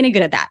if I'd be any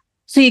good at that.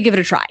 So you give it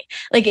a try.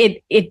 Like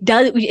it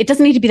doesn't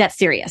need to be that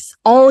serious.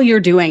 All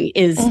you're doing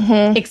is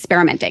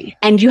experimenting,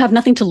 and you have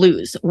nothing to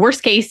lose.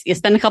 Worst case, you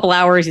spend a couple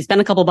hours, you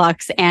spend a couple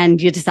bucks,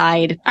 and you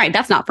decide, all right,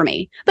 that's not for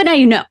me. But now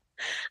you know.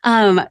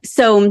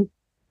 So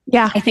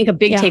yeah, I think a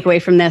big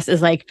takeaway from this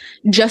is like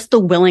just the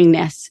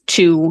willingness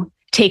to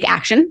take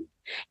action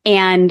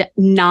and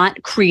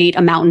not create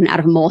a mountain out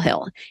of a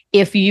molehill.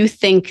 If you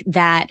think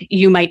that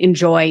you might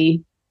enjoy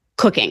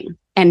cooking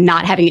and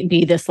not having it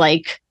be this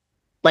like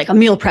a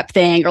meal prep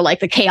thing, or like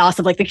the chaos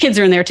of like the kids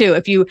are in there too.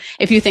 If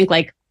you think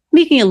like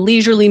making a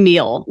leisurely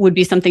meal would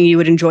be something you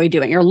would enjoy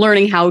doing, or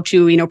learning how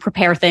to,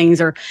 prepare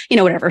things, or,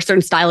 whatever, a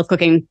certain style of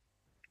cooking,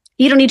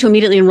 you don't need to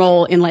immediately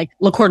enroll in like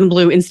Le Cordon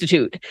Bleu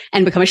Institute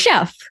and become a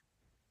chef.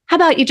 How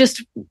about you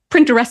just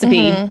print a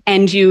recipe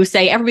and you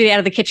say, everybody out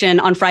of the kitchen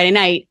on Friday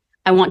night,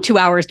 I want 2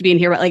 hours to be in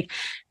here. But like,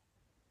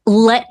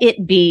 let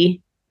it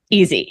be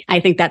Easy. I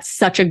think that's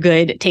such a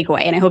good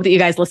takeaway. And I hope that you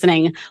guys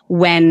listening,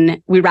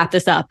 when we wrap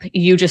this up,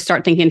 you just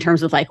start thinking in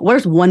terms of like,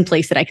 where's one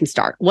place that I can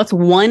start? What's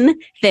one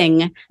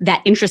thing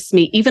that interests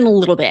me even a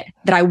little bit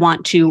that I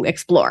want to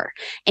explore?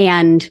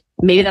 And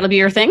maybe that'll be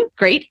your thing.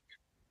 Great.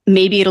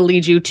 Maybe it'll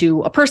lead you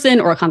to a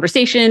person or a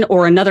conversation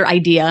or another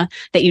idea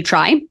that you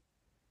try.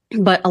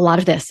 But a lot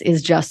of this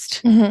is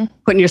just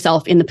putting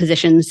yourself in the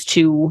positions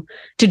to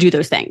do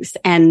those things.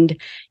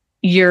 And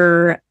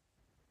your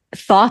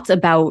thoughts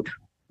about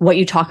what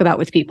you talk about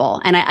with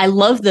people. And I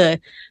love the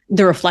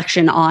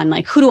reflection on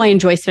like, who do I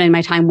enjoy spending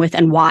my time with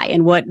and why?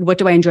 And what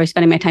do I enjoy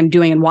spending my time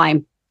doing and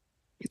why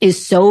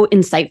is so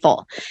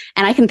insightful.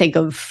 And I can think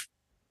of,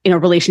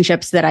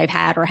 relationships that I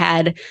have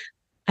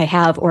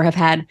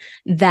had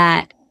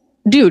that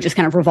do just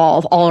kind of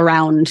revolve all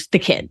around the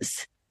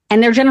kids.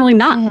 And they're generally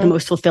not the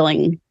most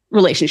fulfilling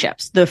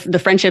relationships. The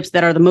friendships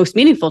that are the most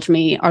meaningful to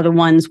me are the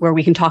ones where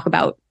we can talk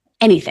about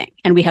anything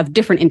and we have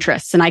different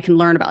interests, and I can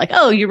learn about like,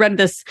 oh, you read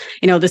this,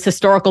 this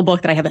historical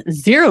book that I have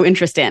zero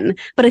interest in,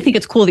 but I think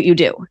it's cool that you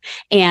do.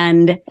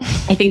 And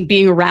I think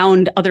being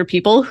around other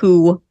people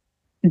who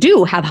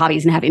do have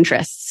hobbies and have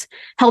interests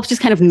helps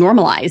just kind of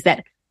normalize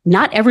that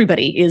not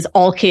everybody is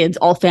all kids,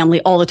 all family,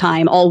 all the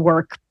time, all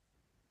work.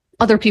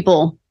 Other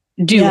people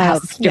do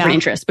have different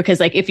interests,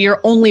 because like if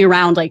you're only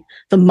around like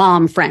the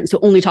mom friends who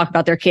only talk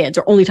about their kids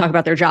or only talk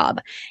about their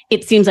job,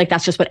 it seems like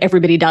that's just what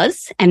everybody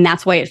does. And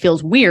that's why it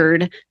feels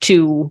weird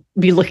to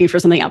be looking for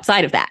something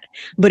outside of that.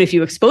 But if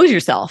you expose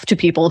yourself to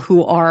people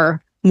who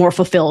are more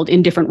fulfilled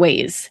in different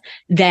ways,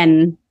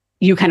 then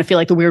you kind of feel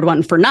like the weird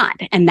one for not.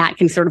 And that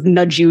can sort of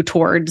nudge you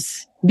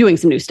towards doing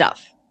some new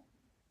stuff.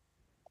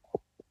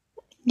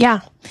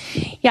 Yeah.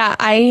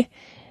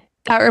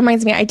 That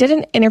reminds me, I did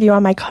an interview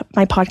on my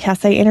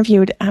podcast. I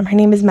interviewed, her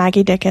name is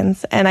Maggie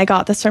Dickens, and I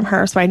got this from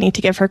her, so I need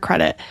to give her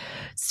credit.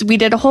 So we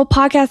did a whole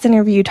podcast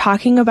interview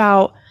talking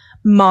about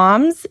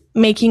moms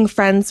making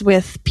friends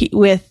with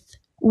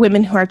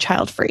women who are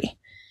child-free.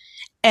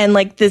 And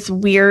like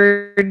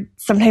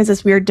sometimes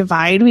this weird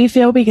divide we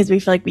feel because we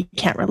feel like we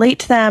can't relate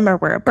to them or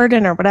we're a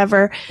burden or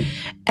whatever.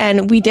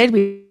 And we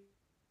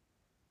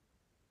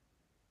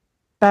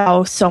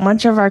about so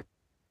much of our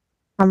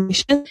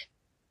conversation.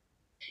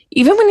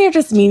 Even when you're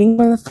just meeting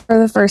them for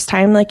the first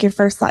time, like your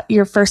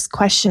first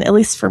question, at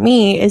least for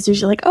me, is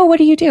usually like, oh, what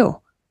do you do?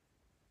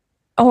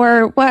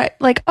 Or what,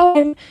 like,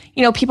 oh,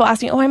 people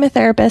ask me, oh, I'm a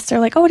therapist, or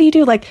like, oh, what do you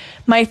do? Like,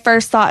 my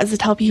first thought is to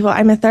tell people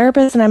I'm a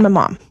therapist and I'm a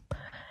mom.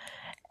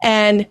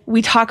 And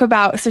we talk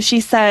about, so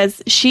she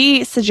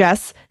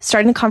suggests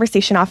starting the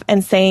conversation off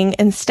and saying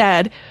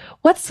instead,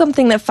 what's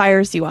something that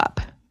fires you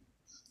up?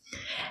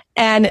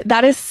 And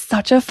that is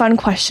such a fun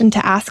question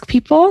to ask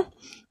people,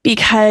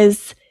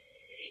 because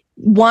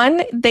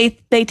one, they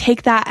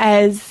take that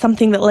as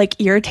something that like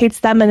irritates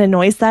them and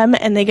annoys them,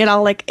 and they get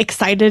all like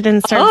excited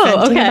and start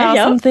venting about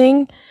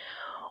something.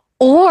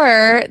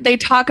 Or they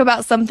talk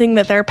about something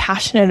that they're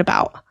passionate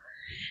about.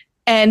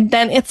 And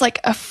then it's like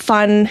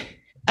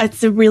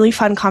it's a really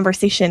fun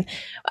conversation.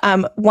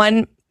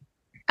 One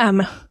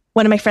of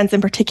my friends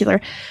in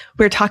particular,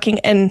 we were talking,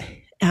 and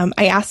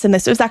I asked him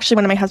this. It was actually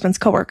one of my husband's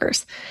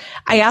coworkers.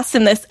 I asked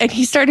him this, and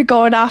he started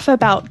going off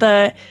about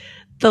the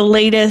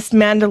latest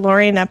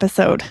Mandalorian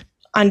episode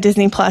on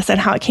Disney Plus and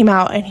how it came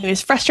out, and he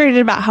was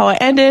frustrated about how it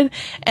ended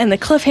and the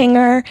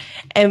cliffhanger.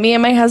 And me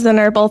and my husband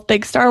are both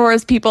big Star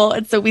Wars people,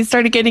 and so we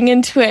started getting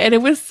into it, and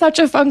it was such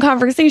a fun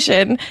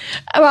conversation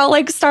about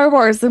like Star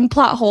Wars and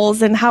plot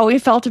holes and how we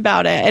felt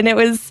about it.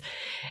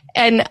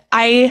 And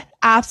I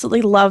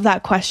absolutely love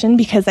that question,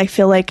 because I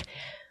feel like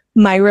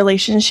my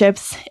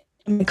relationships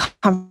and my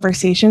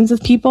conversations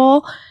with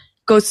people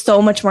go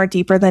so much more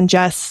deeper than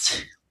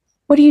just,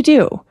 what do you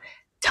do?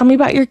 Tell me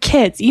about your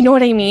kids. You know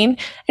what I mean?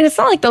 And it's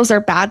not like those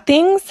are bad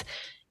things.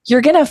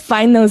 You're going to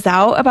find those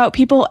out about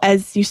people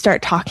as you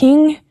start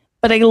talking.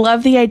 But I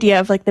love the idea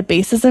of like the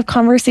basis of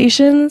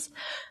conversations.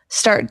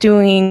 Ask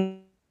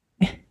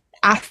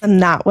them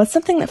that. What's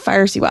something that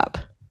fires you up?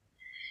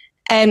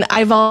 And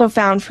I've also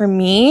found for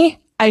me,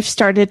 I've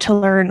started to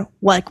learn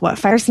what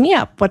fires me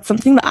up. What's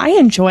something that I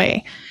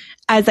enjoy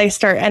as I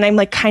start. And I'm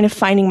like kind of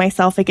finding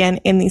myself again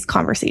in these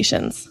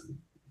conversations.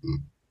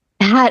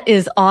 That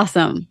is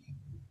awesome.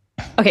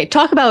 Okay,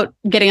 talk about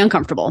getting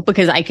uncomfortable,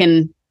 because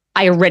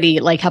I already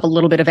like have a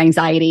little bit of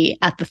anxiety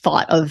at the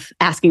thought of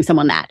asking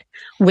someone that,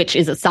 which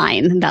is a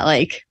sign that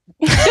like,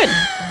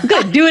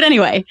 good, do it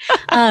anyway.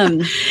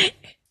 And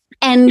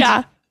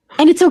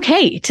it's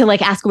okay to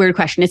like ask a weird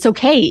question. It's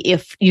okay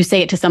if you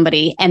say it to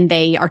somebody and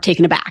they are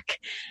taken aback.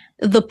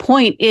 The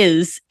point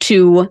is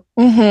to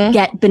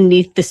get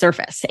beneath the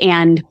surface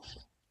and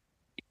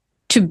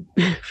to,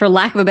 for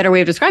lack of a better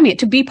way of describing it,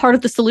 to be part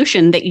of the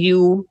solution that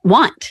you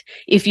want.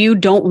 If you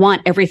don't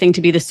want everything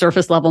to be the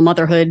surface level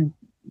motherhood,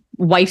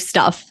 wife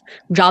stuff,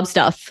 job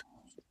stuff,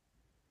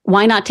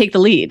 why not take the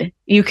lead?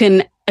 You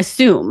can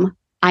assume,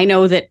 I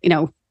know that,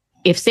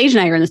 if Sage and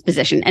I are in this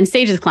position, and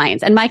Sage's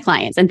clients and my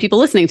clients and people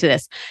listening to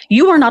this,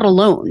 you are not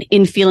alone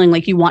in feeling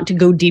like you want to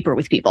go deeper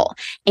with people.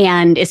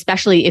 And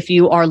especially if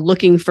you are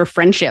looking for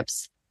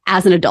friendships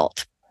as an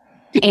adult.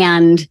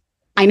 And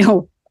I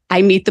know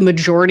I meet the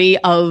majority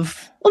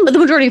of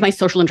my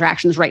social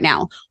interactions right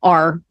now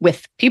are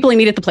with people I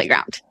meet at the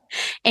playground.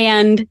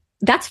 And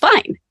that's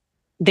fine.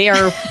 They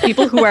are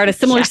people who are at a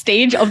similar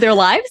stage of their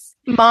lives.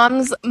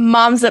 Moms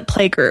at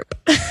playgroup.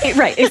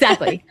 Right,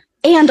 exactly.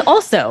 And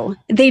also,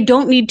 they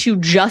don't need to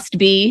just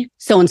be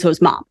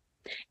so-and-so's mom.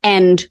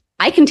 And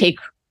I can take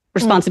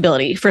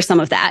responsibility for some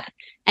of that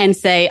and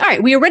say, all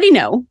right, we already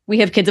know we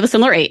have kids of a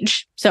similar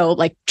age. So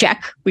like,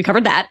 check, we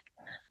covered that.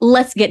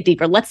 Let's get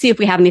deeper. Let's see if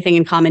we have anything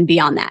in common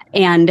beyond that.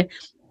 And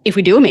if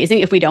we do, amazing.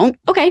 If we don't,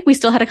 okay, we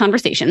still had a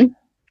conversation.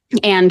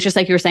 And just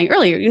like you were saying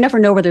earlier, you never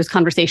know where those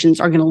conversations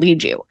are going to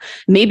lead you.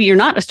 Maybe you're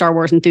not a Star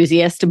Wars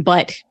enthusiast,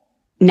 but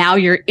now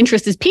your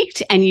interest is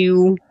piqued and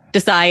you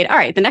decide, all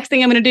right, the next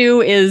thing I'm going to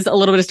do is a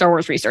little bit of Star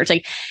Wars research.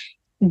 Like,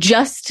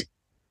 just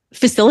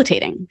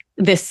facilitating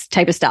this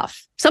type of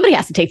stuff. Somebody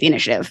has to take the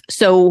initiative.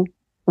 So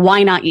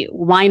why not you?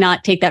 Why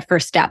not take that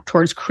first step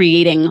towards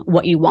creating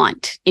what you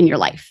want in your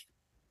life?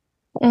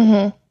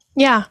 Mm-hmm.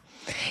 Yeah.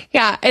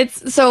 Yeah.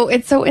 It's so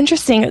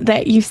interesting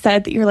that you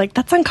said that you're like,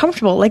 that's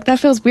uncomfortable. Like, that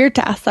feels weird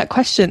to ask that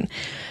question,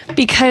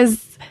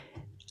 because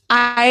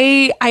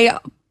I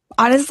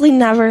honestly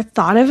never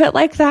thought of it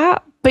like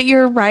that, but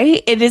you're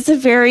right. It is a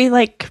very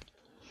like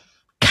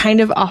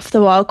kind of off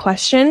the wall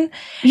question.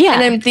 Yeah.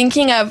 And I'm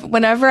thinking of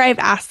whenever I've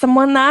asked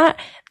someone that,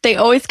 they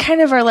always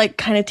kind of are like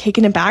kind of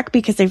taken aback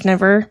because they've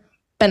never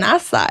been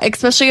asked that,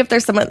 especially if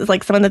there's someone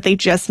that they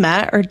just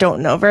met or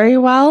don't know very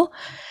well.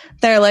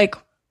 They're like,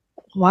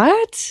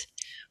 what?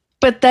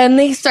 But then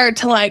they start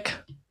to like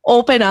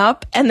open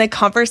up and the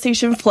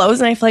conversation flows.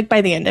 And I feel like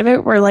by the end of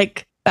it, we're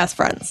like best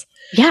friends.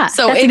 Yeah.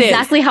 So that's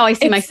exactly how I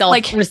see myself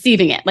like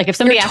receiving it. Like if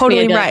somebody asks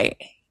totally me, right.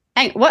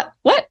 Hey, what?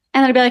 And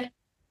then I'd be like,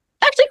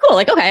 actually cool.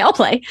 Like, okay, I'll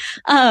play.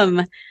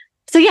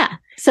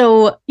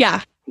 So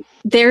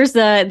there's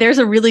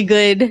a really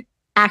good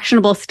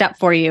actionable step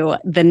for you.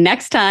 The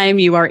next time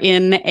you are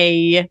in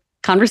a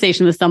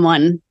conversation with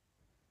someone,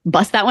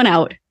 bust that one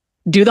out.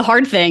 Do the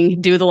hard thing.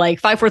 Do the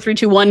like 5, 4, 3,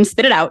 2, 1,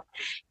 spit it out,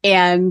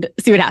 and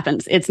see what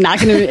happens. It's not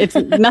gonna. It's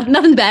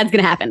nothing bad's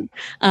gonna happen.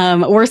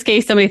 Worst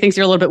case, somebody thinks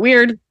you're a little bit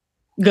weird.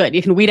 Good.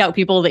 You can weed out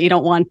people that you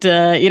don't want.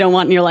 You don't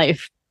want in your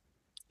life.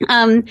 All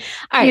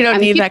right, you don't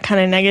need that kind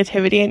of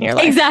negativity in your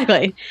life.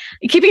 Exactly.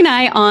 Keeping an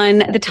eye on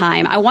the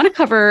time. I want to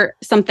cover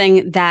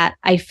something that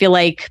I feel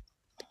like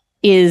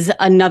is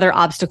another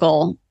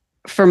obstacle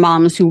for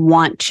moms who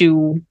want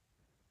to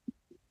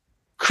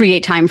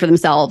create time for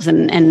themselves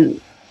and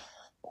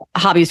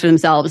hobbies for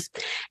themselves.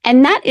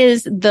 And that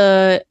is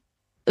the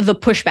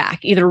pushback,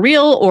 either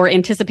real or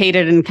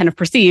anticipated and kind of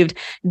perceived,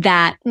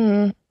 that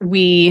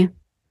we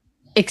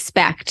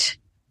expect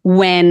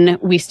when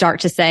we start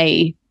to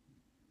say,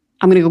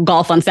 I'm going to go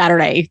golf on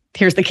Saturday.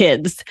 Here's the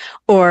kids,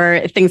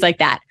 or things like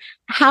that.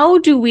 How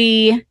do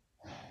we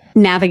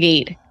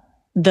navigate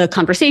the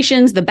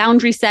conversations, the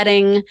boundary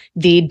setting,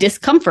 the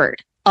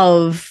discomfort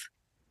of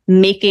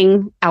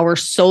making our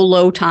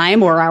solo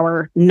time or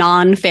our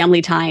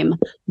non-family time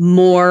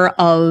more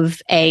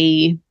of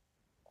a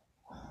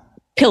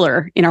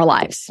pillar in our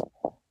lives?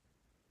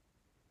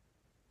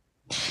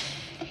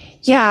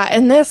 Yeah.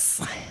 And this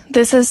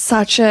is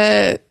such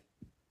a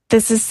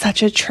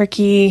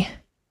tricky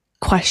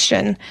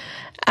question.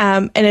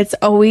 And it's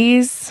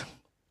always,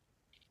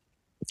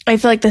 I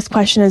feel like this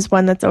question is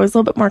one that's always a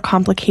little bit more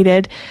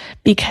complicated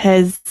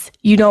because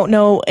you don't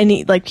know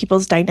any like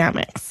people's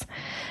dynamics.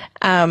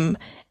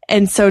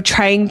 And so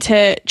trying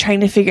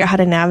to figure out how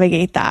to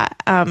navigate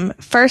that.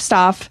 First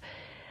off,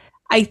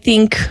 I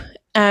think,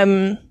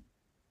 honestly,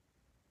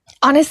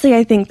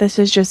 I think this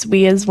is just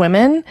we as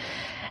women,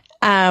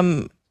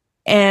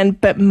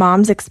 but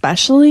moms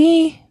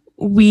especially,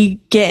 we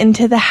get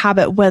into the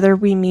habit, whether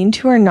we mean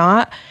to or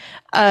not,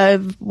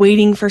 of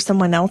waiting for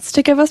someone else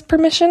to give us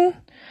permission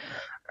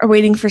or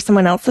waiting for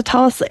someone else to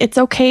tell us it's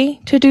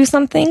okay to do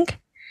something.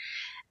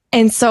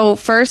 And so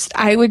first,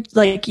 I would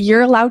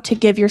you're allowed to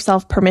give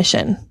yourself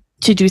permission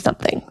to do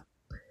something.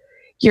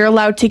 You're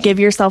allowed to give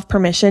yourself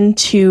permission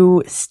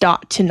to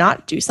stop, to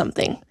not do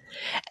something.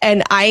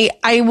 And I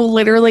will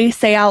literally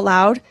say out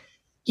loud,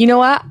 you know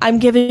what? I'm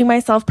giving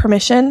myself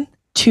permission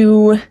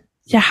to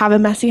have a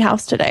messy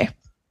house today.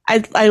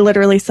 I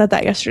literally said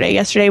that yesterday.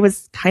 Yesterday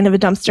was kind of a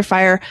dumpster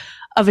fire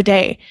of a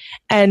day.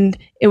 And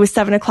it was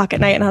 7:00 at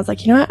night. And I was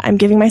like, you know what? I'm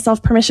giving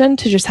myself permission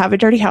to just have a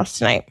dirty house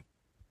tonight.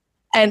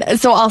 And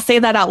so I'll say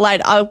that out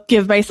loud. I'll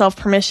give myself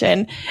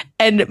permission.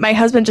 And my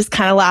husband just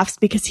kind of laughs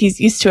because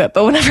he's used to it.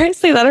 But whenever I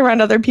say that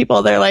around other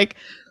people, they're like,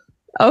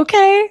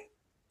 okay,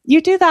 you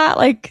do that.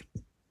 Like,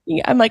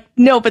 I'm like,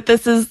 no, but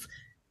this is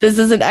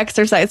an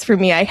exercise for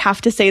me. I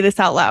have to say this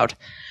out loud.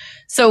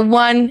 So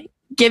one,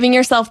 giving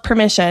yourself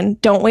permission.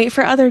 Don't wait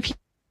for other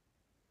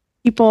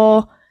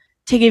people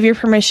to give you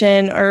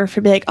permission or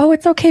for be like, oh,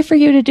 it's okay for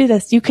you to do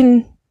this. You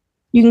can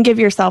give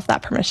yourself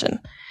that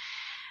permission.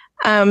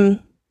 And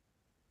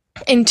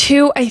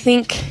two, I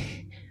think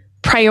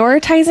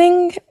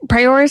prioritizing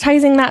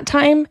that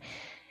time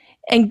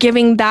and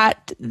giving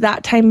that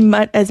time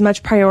as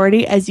much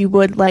priority as you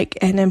would like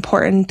an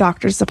important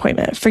doctor's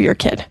appointment for your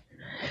kid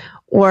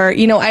Or,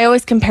 I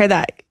always compare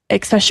that,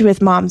 especially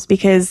with moms,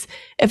 because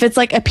if it's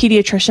like a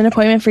pediatrician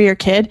appointment for your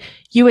kid,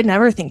 you would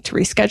never think to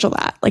reschedule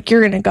that. Like,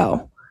 you're going to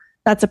go.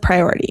 That's a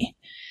priority.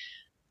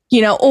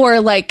 Or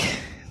like,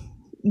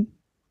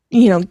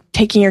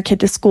 taking your kid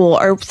to school,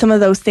 or some of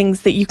those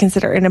things that you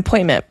consider an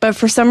appointment. But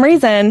for some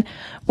reason,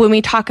 when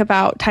we talk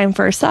about time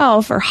for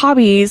ourselves or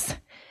hobbies,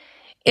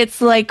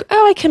 it's like,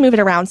 oh, I can move it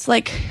around. So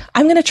like,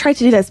 I'm going to try to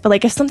do this, but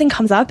like, if something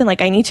comes up and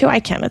like I need to, I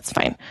can. It's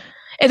fine.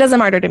 It doesn't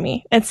matter to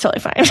me. It's totally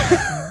fine.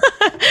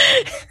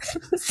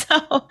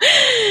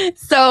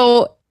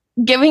 So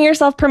giving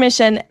yourself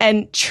permission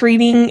and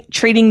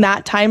treating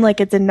that time like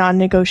it's a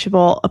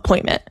non-negotiable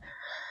appointment,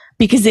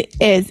 because it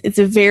is. It's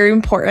a very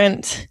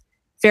important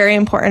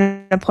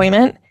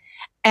appointment.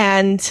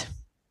 And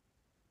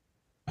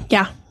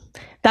yeah,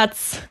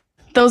 those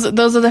are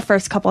the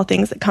first couple of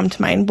things that come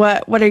to mind.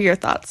 What are your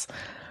thoughts?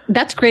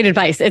 That's great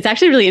advice. It's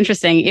actually really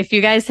interesting. If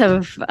you guys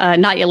have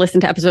not yet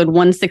listened to episode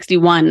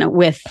 161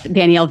 with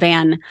Danielle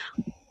Van,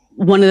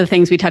 one of the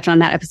things we touch on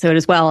that episode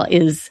as well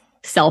is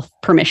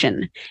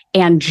self-permission,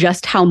 and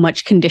just how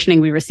much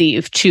conditioning we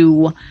receive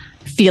to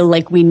feel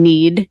like we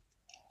need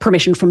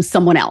permission from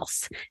someone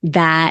else,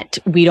 that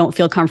we don't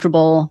feel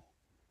comfortable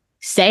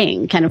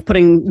saying, kind of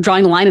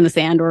drawing the line in the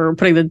sand, or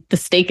putting the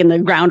stake in the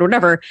ground or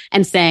whatever,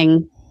 and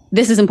saying,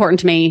 this is important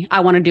to me.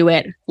 I want to do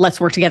it.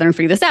 Let's work together and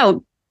figure this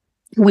out.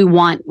 We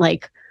want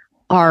like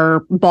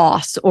our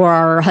boss or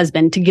our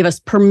husband to give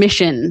us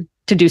permission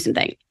to do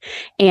something.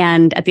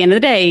 And at the end of the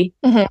day,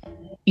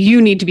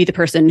 you need to be the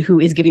person who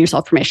is giving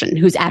yourself permission,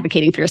 who's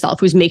advocating for yourself,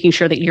 who's making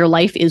sure that your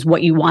life is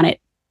what you want it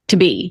to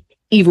be,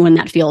 even when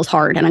that feels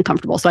hard and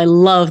uncomfortable. So I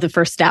love the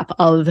first step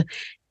of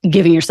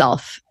giving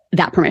yourself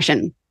that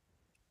permission.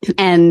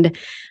 And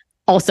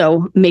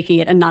also making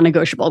it a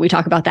non-negotiable. We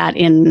talk about that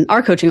in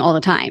our coaching all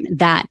the time,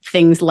 that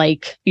things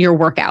like your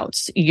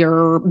workouts,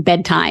 your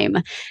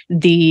bedtime,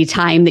 the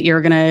time that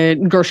you're going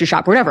to grocery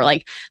shop, whatever,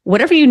 like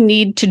whatever you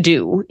need to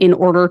do in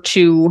order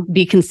to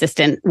be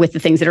consistent with the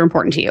things that are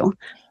important to you,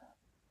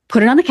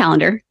 put it on the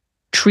calendar,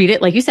 treat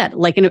it, like you said,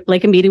 like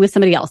a meeting with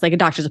somebody else, like a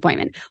doctor's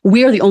appointment.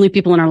 We are the only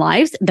people in our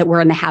lives that we're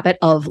in the habit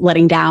of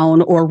letting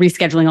down or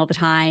rescheduling all the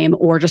time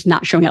or just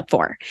not showing up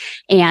for.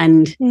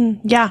 And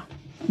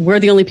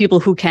we're the only people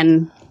who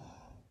can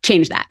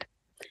change that,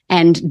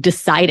 and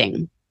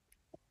deciding,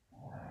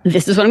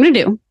 this is what I'm going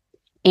to do.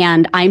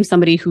 And I'm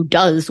somebody who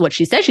does what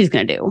she says she's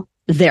going to do.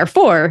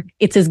 Therefore,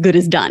 it's as good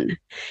as done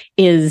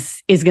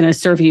is going to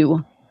serve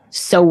you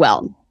so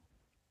well.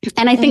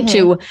 And I think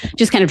too,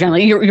 just kind of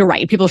generally, you're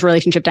right. People's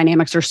relationship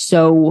dynamics are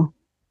so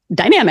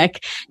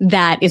dynamic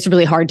that it's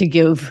really hard to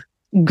give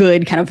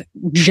good kind of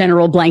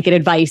general blanket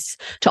advice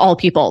to all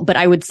people. But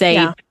I would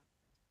say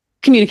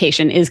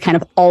communication is kind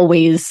of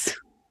always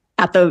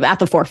at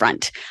the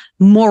forefront.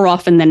 More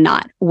often than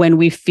not, when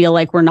we feel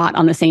like we're not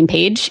on the same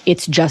page,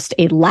 it's just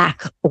a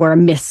lack or a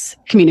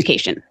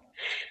miscommunication.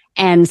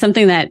 And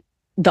something that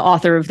the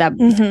author of that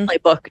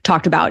playbook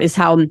talked about is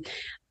how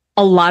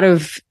a lot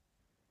of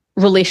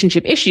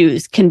relationship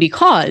issues can be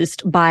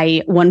caused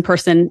by one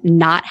person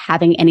not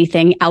having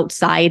anything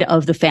outside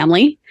of the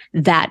family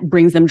that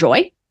brings them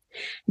joy.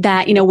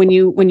 That, when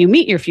you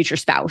meet your future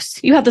spouse,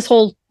 you have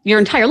your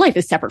entire life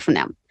is separate from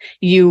them.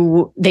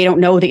 They don't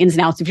know the ins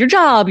and outs of your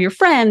job, your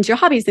friends, your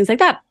hobbies, things like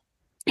that.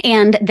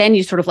 And then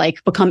you sort of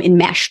like become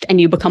enmeshed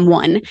and you become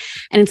one.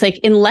 And it's like,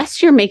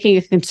 unless you're making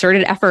a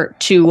concerted effort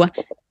to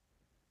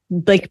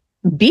like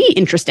be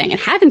interesting and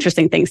have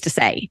interesting things to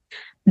say,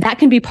 that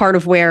can be part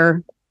of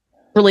where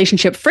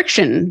relationship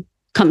friction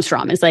comes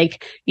from. Is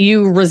like,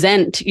 you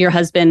resent your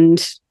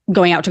husband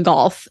going out to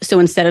golf. So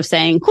instead of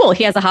saying, cool,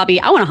 he has a hobby,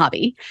 I want a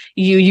hobby,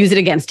 you use it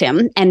against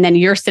him. And then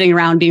you're sitting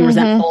around being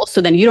resentful.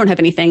 So then you don't have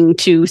anything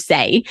to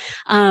say.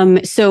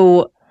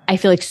 So I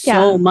feel like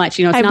so much,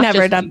 it's I've not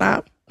never done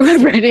that.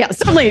 Right,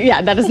 certainly.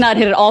 Yeah, that does not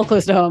hit it all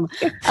close to home.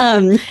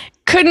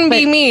 Couldn't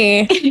be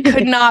me.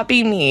 Could not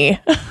be me.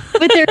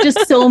 But there are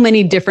just so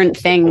many different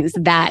things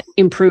that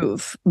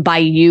improve by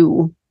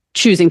you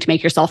choosing to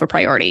make yourself a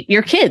priority.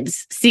 Your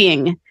kids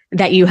seeing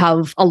that you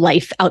have a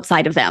life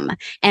outside of them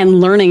and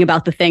learning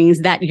about the things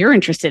that you're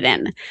interested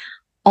in.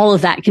 All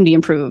of that can be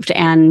improved.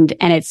 And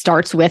it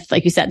starts with,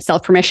 like you said,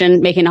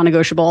 self-permission, making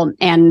non-negotiable,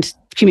 and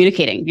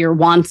communicating your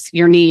wants,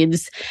 your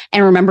needs,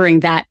 and remembering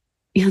that,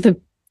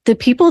 the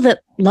people that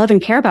love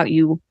and care about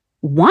you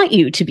want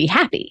you to be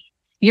happy.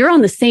 You're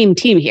on the same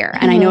team here.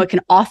 And I know it can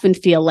often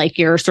feel like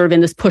you're sort of in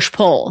this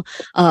push-pull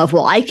of,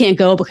 well, I can't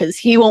go because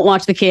he won't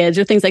watch the kids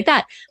or things like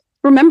that.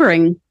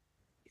 Remembering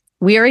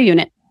we are a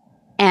unit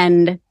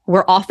and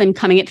we're often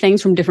coming at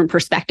things from different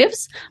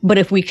perspectives. But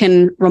if we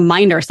can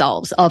remind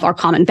ourselves of our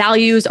common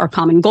values, our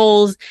common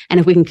goals, and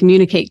if we can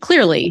communicate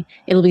clearly,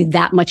 it'll be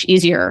that much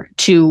easier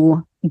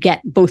to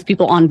get both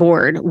people on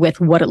board with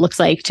what it looks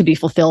like to be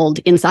fulfilled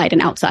inside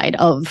and outside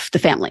of the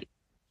family.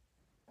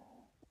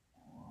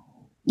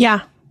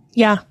 Yeah.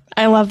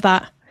 I love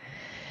that.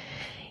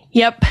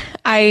 Yep.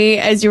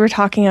 As you were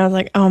talking, I was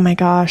like, oh my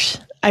gosh,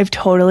 I've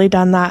totally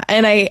done that.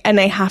 And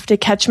I have to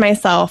catch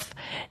myself.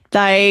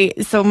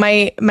 So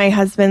my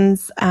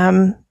husband's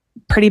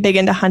pretty big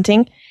into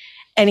hunting,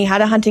 and he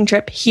had a hunting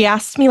trip. He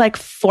asked me like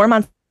 4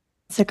 months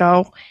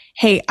ago,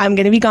 hey, I'm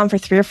going to be gone for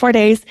 3 or 4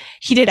 days.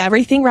 He did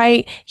everything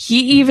right. He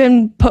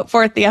even put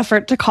forth the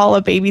effort to call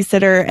a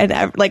babysitter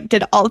and like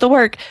did all the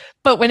work.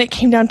 But when it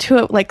came down to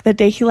it, like the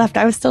day he left,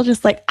 I was still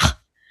just like, I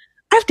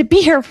have to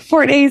be here for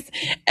 4 days.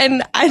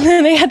 And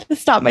then I had to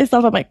stop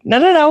myself. I'm like,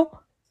 no.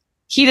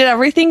 He did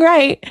everything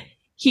right.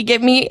 He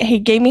gave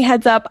me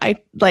heads up. I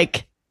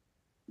like,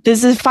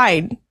 this is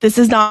fine. This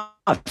is not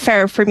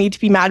fair for me to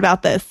be mad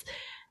about this.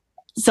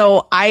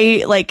 So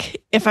I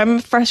like, if I'm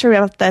frustrated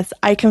about this,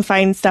 I can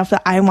find stuff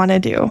that I want to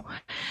do.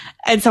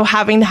 And so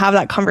having to have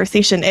that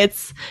conversation,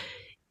 it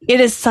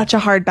is such a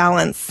hard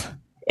balance.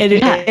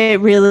 It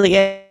really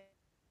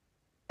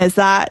is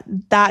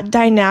that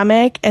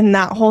dynamic, and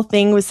that whole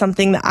thing was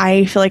something that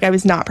I feel like I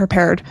was not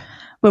prepared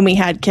when we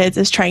had kids,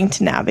 is trying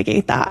to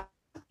navigate that.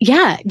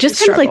 Yeah, just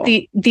kind of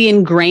like the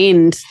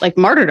ingrained like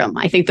martyrdom.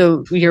 I think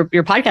your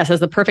podcast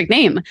has the perfect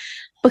name,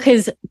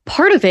 because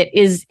part of it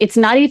is, it's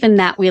not even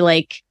that we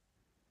like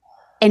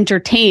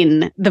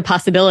entertain the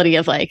possibility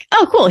of like,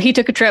 oh, cool, he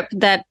took a trip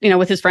that,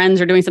 with his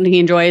friends or doing something he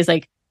enjoys.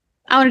 Like,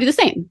 I want to do the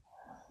same.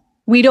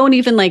 We don't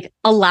even like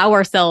allow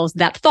ourselves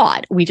that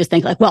thought. We just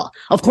think like, well,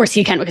 of course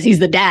he can because he's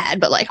the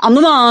dad, but like, I'm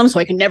the mom, so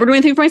I can never do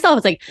anything for myself.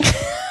 It's like,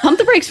 pump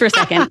the brakes for a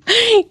second.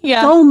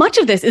 Yeah. So much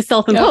of this is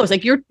self-imposed.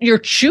 Like you're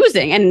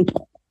choosing, and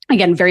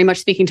again, very much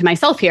speaking to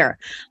myself here.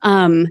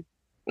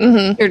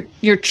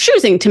 You're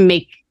choosing to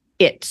make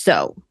it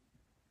so,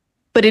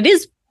 but it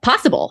is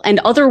possible, and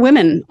other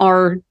women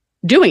are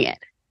doing it,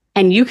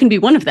 and you can be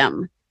one of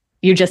them.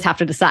 You just have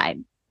to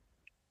decide.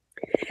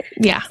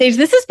 Yeah. Sage,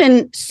 this has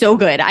been so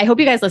good. I hope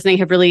you guys listening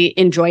have really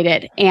enjoyed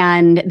it,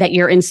 and that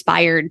you're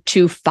inspired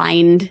to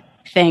find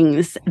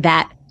things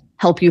that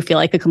help you feel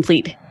like a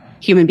complete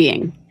human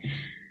being.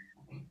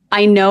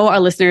 I know our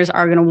listeners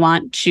are going to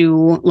want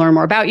to learn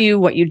more about you,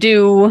 what you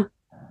do,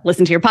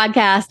 listen to your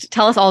podcast,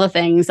 tell us all the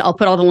things. I'll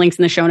put all the links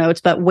in the show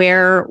notes, but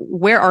where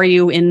are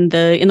you in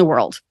the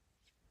world?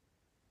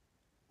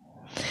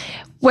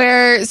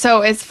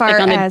 So as far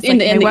like as the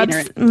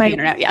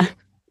internet, yeah.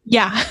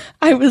 Yeah.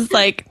 I was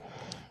like,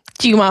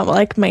 do you want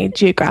like my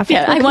geographic?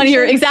 Yeah, I want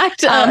your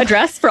exact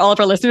address for all of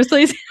our listeners,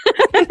 please.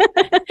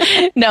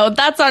 No,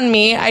 that's on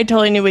me. I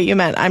totally knew what you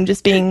meant. I'm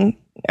just being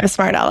a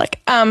smart aleck.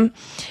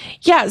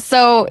 Yeah,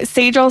 so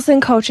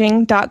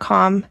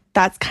sageolsoncoaching.com.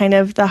 That's kind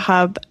of the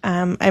hub.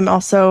 I've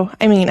also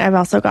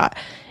got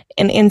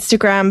an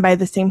Instagram by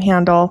the same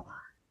handle,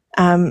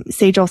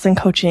 Sage Olson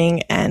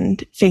Coaching,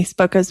 and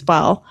Facebook as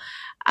well.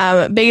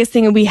 Biggest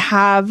thing I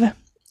have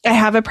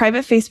a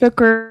private Facebook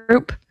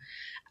group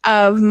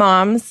of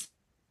moms.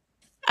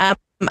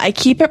 I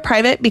keep it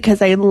private because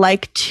I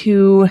like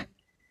to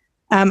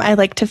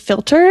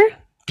filter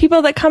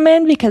people that come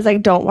in, because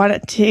I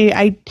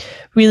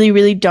really,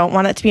 really don't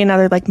want it to be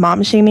another like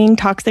mom shaming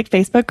toxic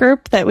Facebook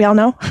group that we all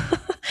know.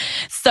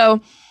 So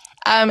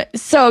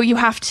you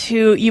have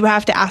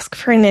to ask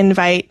for an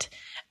invite.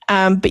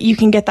 But you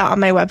can get that on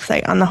my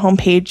website. On the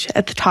homepage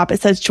at the top,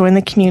 it says join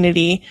the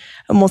community,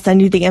 and we'll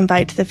send you the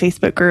invite to the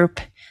Facebook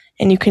group,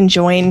 and you can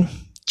join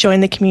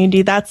the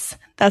community. That's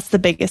the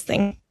biggest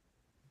thing.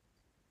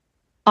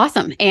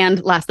 Awesome.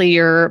 And lastly,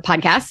 your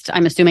podcast.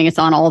 I'm assuming it's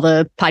on all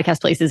the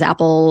podcast places,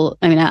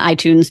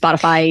 iTunes,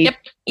 Spotify.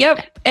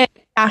 Yep.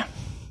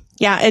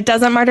 It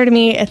doesn't matter to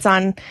me. It's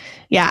on,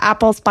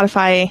 Apple,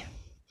 Spotify.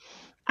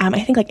 I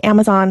think like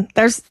Amazon.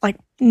 There's like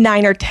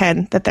 9 or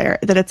 10 that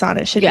it's on.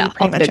 It should be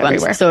pretty much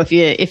everywhere. Ones. So if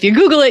you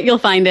Google it, you'll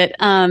find it.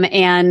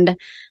 And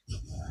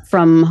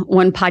from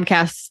one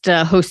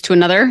podcast host to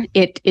another,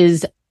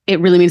 it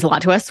really means a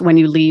lot to us when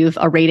you leave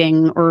a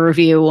rating or a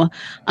review.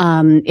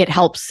 It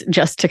helps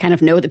just to kind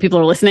of know that people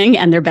are listening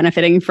and they're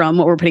benefiting from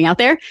what we're putting out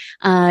there.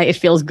 It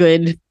feels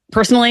good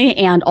personally,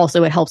 and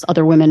also it helps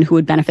other women who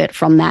would benefit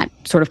from that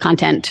sort of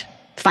content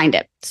find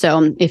it.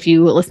 So if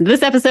you listen to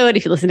this episode,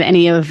 if you listen to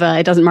any of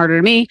It Doesn't Matter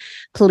to Me,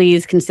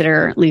 please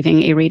consider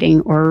leaving a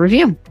rating or a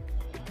review.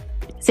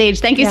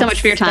 Sage, thank you so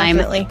much for your time.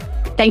 Definitely.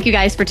 Thank you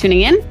guys for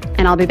tuning in,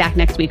 and I'll be back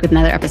next week with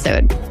another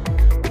episode.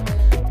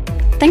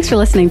 Thanks for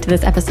listening to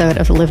this episode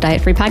of the Live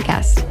Diet Free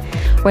podcast.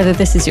 Whether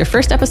this is your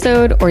first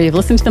episode or you've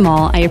listened to them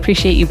all, I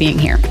appreciate you being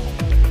here.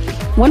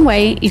 One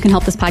way you can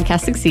help this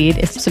podcast succeed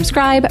is to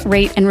subscribe,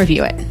 rate, and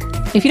review it.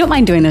 If you don't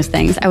mind doing those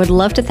things, I would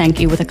love to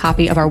thank you with a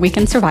copy of our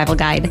Weekend Survival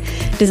Guide,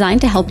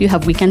 designed to help you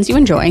have weekends you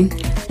enjoy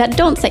that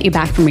don't set you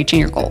back from reaching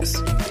your goals.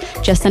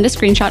 Just send a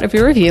screenshot of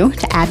your review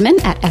to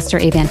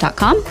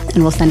admin@estherabant.com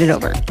and we'll send it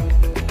over.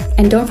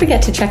 And don't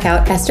forget to check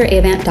out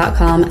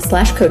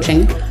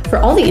estherabant.com/coaching for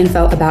all the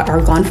info about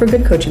our Gone for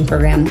Good coaching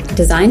program,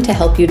 designed to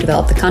help you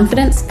develop the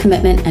confidence,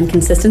 commitment, and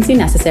consistency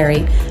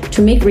necessary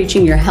to make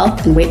reaching your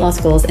health and weight loss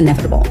goals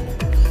inevitable.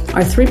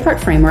 Our 3-part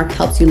framework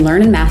helps you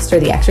learn and master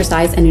the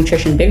exercise and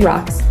nutrition big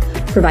rocks,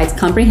 provides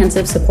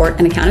comprehensive support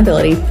and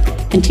accountability,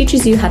 and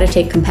teaches you how to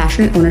take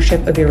compassionate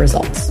ownership of your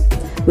results.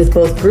 With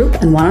both group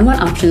and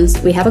one-on-one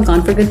options, we have a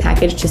Gone for Good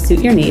package to suit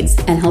your needs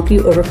and help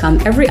you overcome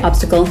every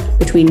obstacle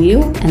between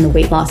you and the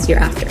weight loss you're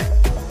after.